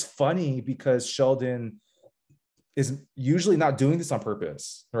it's funny because Sheldon is usually not doing this on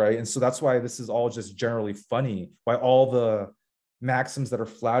purpose, right? And so that's why this is all just generally funny, why all the maxims that are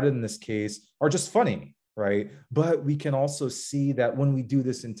flouted in this case are just funny, right? But we can also see that when we do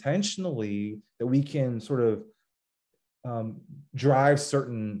this intentionally, that we can sort of drive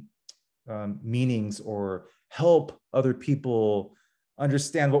certain meanings or help other people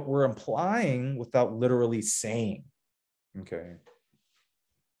understand what we're implying without literally saying, okay?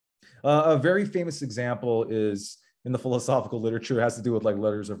 A very famous example is in the philosophical literature, has to do with like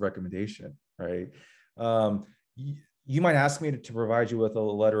letters of recommendation, right? You might ask me to provide you with a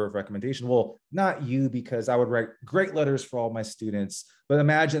letter of recommendation. Well, not you, because I would write great letters for all my students, but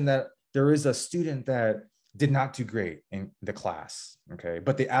imagine that there is a student that did not do great in the class, okay?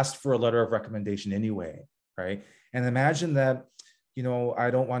 But they asked for a letter of recommendation anyway, right? And imagine that, you know,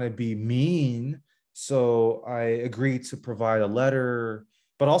 I don't want to be mean, so I agree to provide a letter,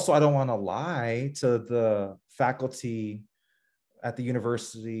 but also I don't want to lie to the faculty at the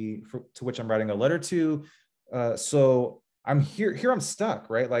university to which I'm writing a letter to. So I'm here I'm stuck,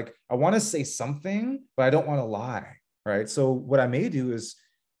 right? Like I want to say something, but I don't want to lie, right? So what I may do is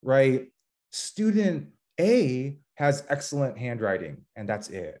write, student A has excellent handwriting, and that's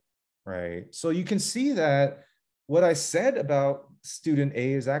it, right? So you can see that what I said about student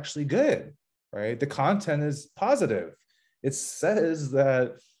A is actually good, right? The content is positive. It says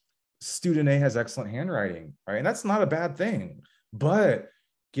that student A has excellent handwriting, right? And that's not a bad thing, but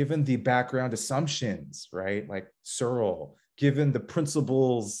given the background assumptions, right? Like Searle, given the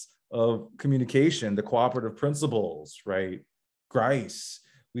principles of communication, the cooperative principles, right? Grice.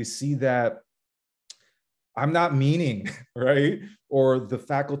 We see that I'm not meaning, right? Or the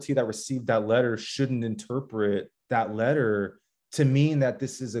faculty that received that letter shouldn't interpret that letter to mean that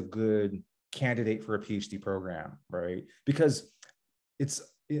this is a good candidate for a PhD program, right? Because it's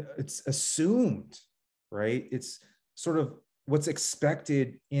assumed, right? It's sort of what's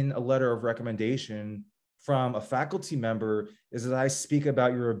expected in a letter of recommendation from a faculty member is that I speak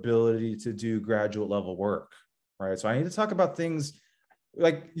about your ability to do graduate level work, right? So I need to talk about things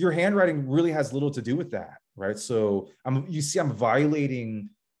like your handwriting really has little to do with that, right? So you see I'm violating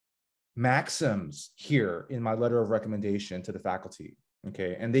maxims here in my letter of recommendation to the faculty,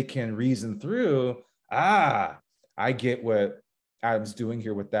 okay? And they can reason through, I get what Adam's doing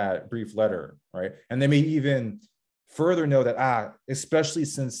here with that brief letter, right? And they may even further know that, especially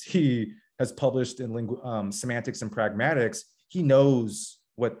since he has published in Semantics and Pragmatics, he knows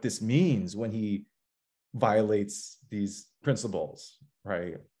what this means when he violates these principles,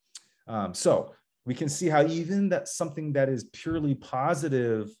 right? So we can see how even that something that is purely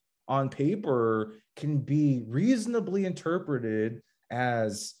positive on paper can be reasonably interpreted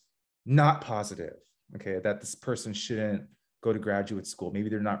as not positive, okay? That this person shouldn't go to graduate school. Maybe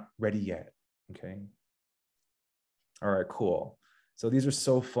they're not ready yet, okay? All right, cool. So these are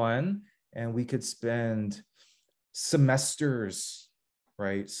so fun, and we could spend semesters,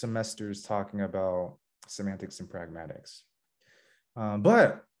 right? Semesters talking about semantics and pragmatics.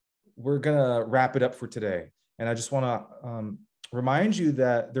 But we're gonna wrap it up for today. And I just wanna remind you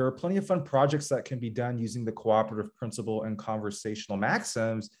that there are plenty of fun projects that can be done using the cooperative principle and conversational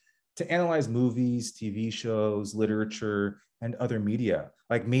maxims to analyze movies, TV shows, literature, and other media.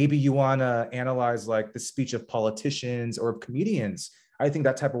 Like maybe you wanna analyze like the speech of politicians or comedians. I think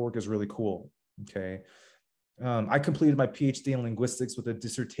that type of work is really cool, okay? I completed my PhD in linguistics with a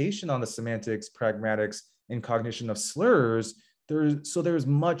dissertation on the semantics, pragmatics, and cognition of slurs. So there's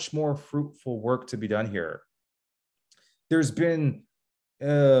much more fruitful work to be done here. There's been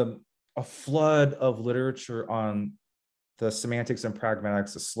a flood of literature on the semantics and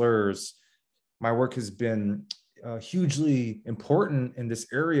pragmatics of slurs. My work has been hugely important in this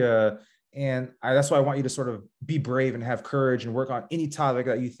area. And that's why I want you to sort of be brave and have courage and work on any topic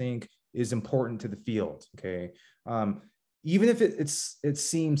that you think is important to the field, okay? Even if it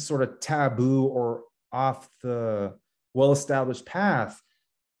seems sort of taboo or off the well-established path,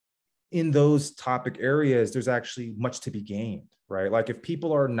 in those topic areas, there's actually much to be gained, right? Like if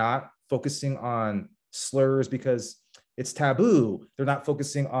people are not focusing on slurs because it's taboo, they're not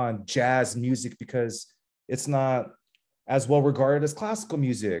focusing on jazz music because it's not as well regarded as classical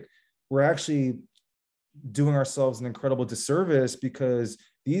music, we're actually doing ourselves an incredible disservice because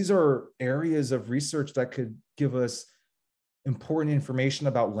these are areas of research that could give us important information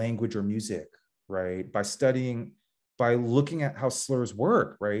about language or music, right? By looking at how slurs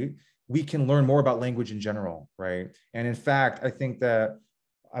work, right? We can learn more about language in general, right? And in fact, I think that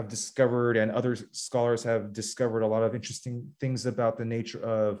I've discovered and other scholars have discovered a lot of interesting things about the nature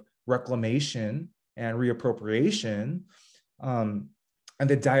of reclamation and reappropriation and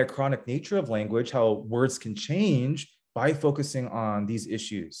the diachronic nature of language, how words can change by focusing on these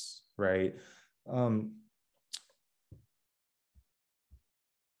issues, right? And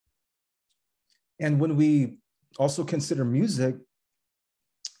when we also consider music,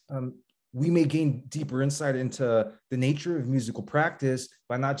 we may gain deeper insight into the nature of musical practice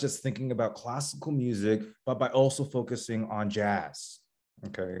by not just thinking about classical music, but by also focusing on jazz,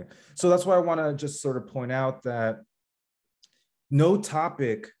 okay? So that's why I wanna just sort of point out that no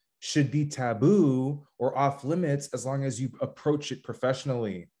topic should be taboo or off limits as long as you approach it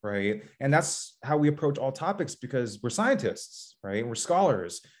professionally, right? And that's how we approach all topics because we're scientists, right? We're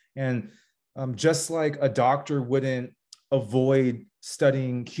scholars. And just like a doctor wouldn't avoid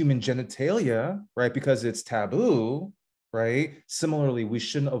studying human genitalia, right? Because it's taboo, right? Similarly, we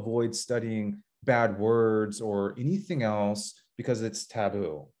shouldn't avoid studying bad words or anything else because it's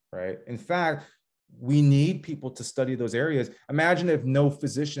taboo, right? In fact, we need people to study those areas. Imagine if no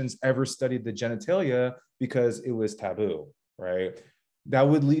physicians ever studied the genitalia because it was taboo, right? That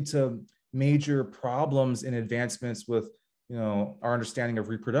would lead to major problems in advancements with, our understanding of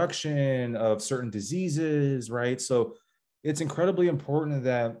reproduction, of certain diseases, right? So it's incredibly important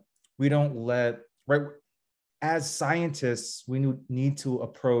that we don't right? As scientists, we need to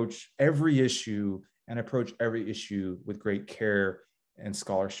approach every issue with great care and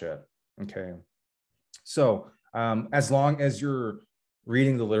scholarship, okay? So as long as you're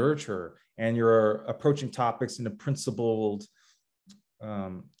reading the literature and you're approaching topics in a principled,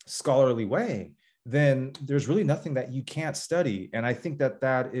 scholarly way, then there's really nothing that you can't study. And I think that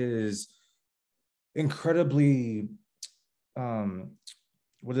that is incredibly,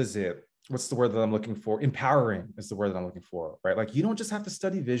 what is it? What's the word that I'm looking for? Empowering is the word that I'm looking for, right? Like, you don't just have to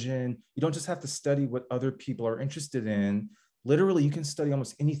study vision. You don't just have to study what other people are interested in. Literally, you can study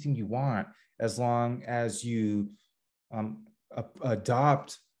almost anything you want as long as you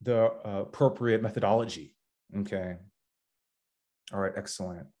adopt the appropriate methodology. Okay. All right,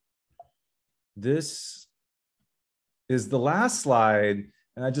 excellent. This is the last slide.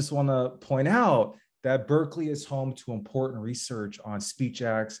 And I just want to point out that Berkeley is home to important research on speech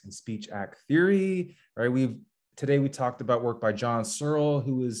acts and speech act theory, right? Today we talked about work by John Searle,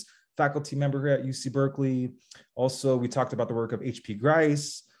 who is faculty member here at UC Berkeley. Also, we talked about the work of H.P.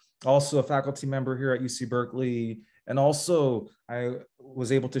 Grice, also a faculty member here at UC Berkeley. And also, I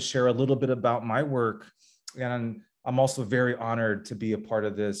was able to share a little bit about my work. And I'm also very honored to be a part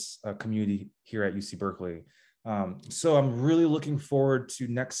of this community here at UC Berkeley. So I'm really looking forward to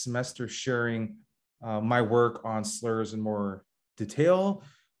next semester sharing my work on slurs in more detail.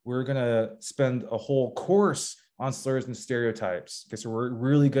 We're gonna spend a whole course on slurs and stereotypes. Okay, so we're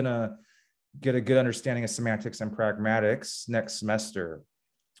really gonna get a good understanding of semantics and pragmatics next semester.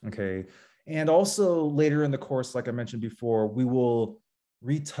 Okay, and also later in the course, like I mentioned before, we will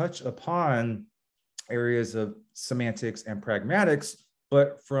retouch upon areas of semantics and pragmatics,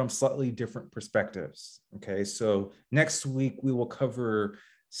 but from slightly different perspectives. Okay, so next week we will cover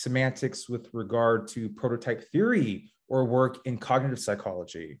semantics with regard to prototype theory or work in cognitive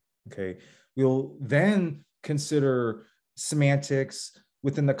psychology. Okay, we'll then consider semantics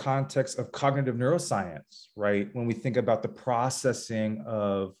within the context of cognitive neuroscience, right? When we think about the processing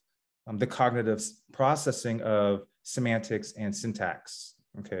of the cognitive processing of semantics and syntax.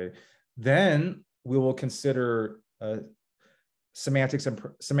 Okay, then we will consider semantics and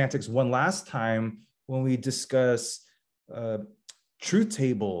semantics one last time when we discuss truth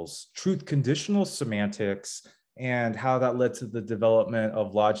tables, truth conditional semantics, and how that led to the development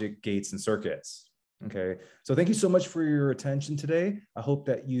of logic gates and circuits. Okay, so thank you so much for your attention today. I hope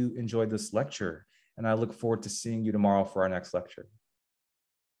that you enjoyed this lecture, and I look forward to seeing you tomorrow for our next lecture.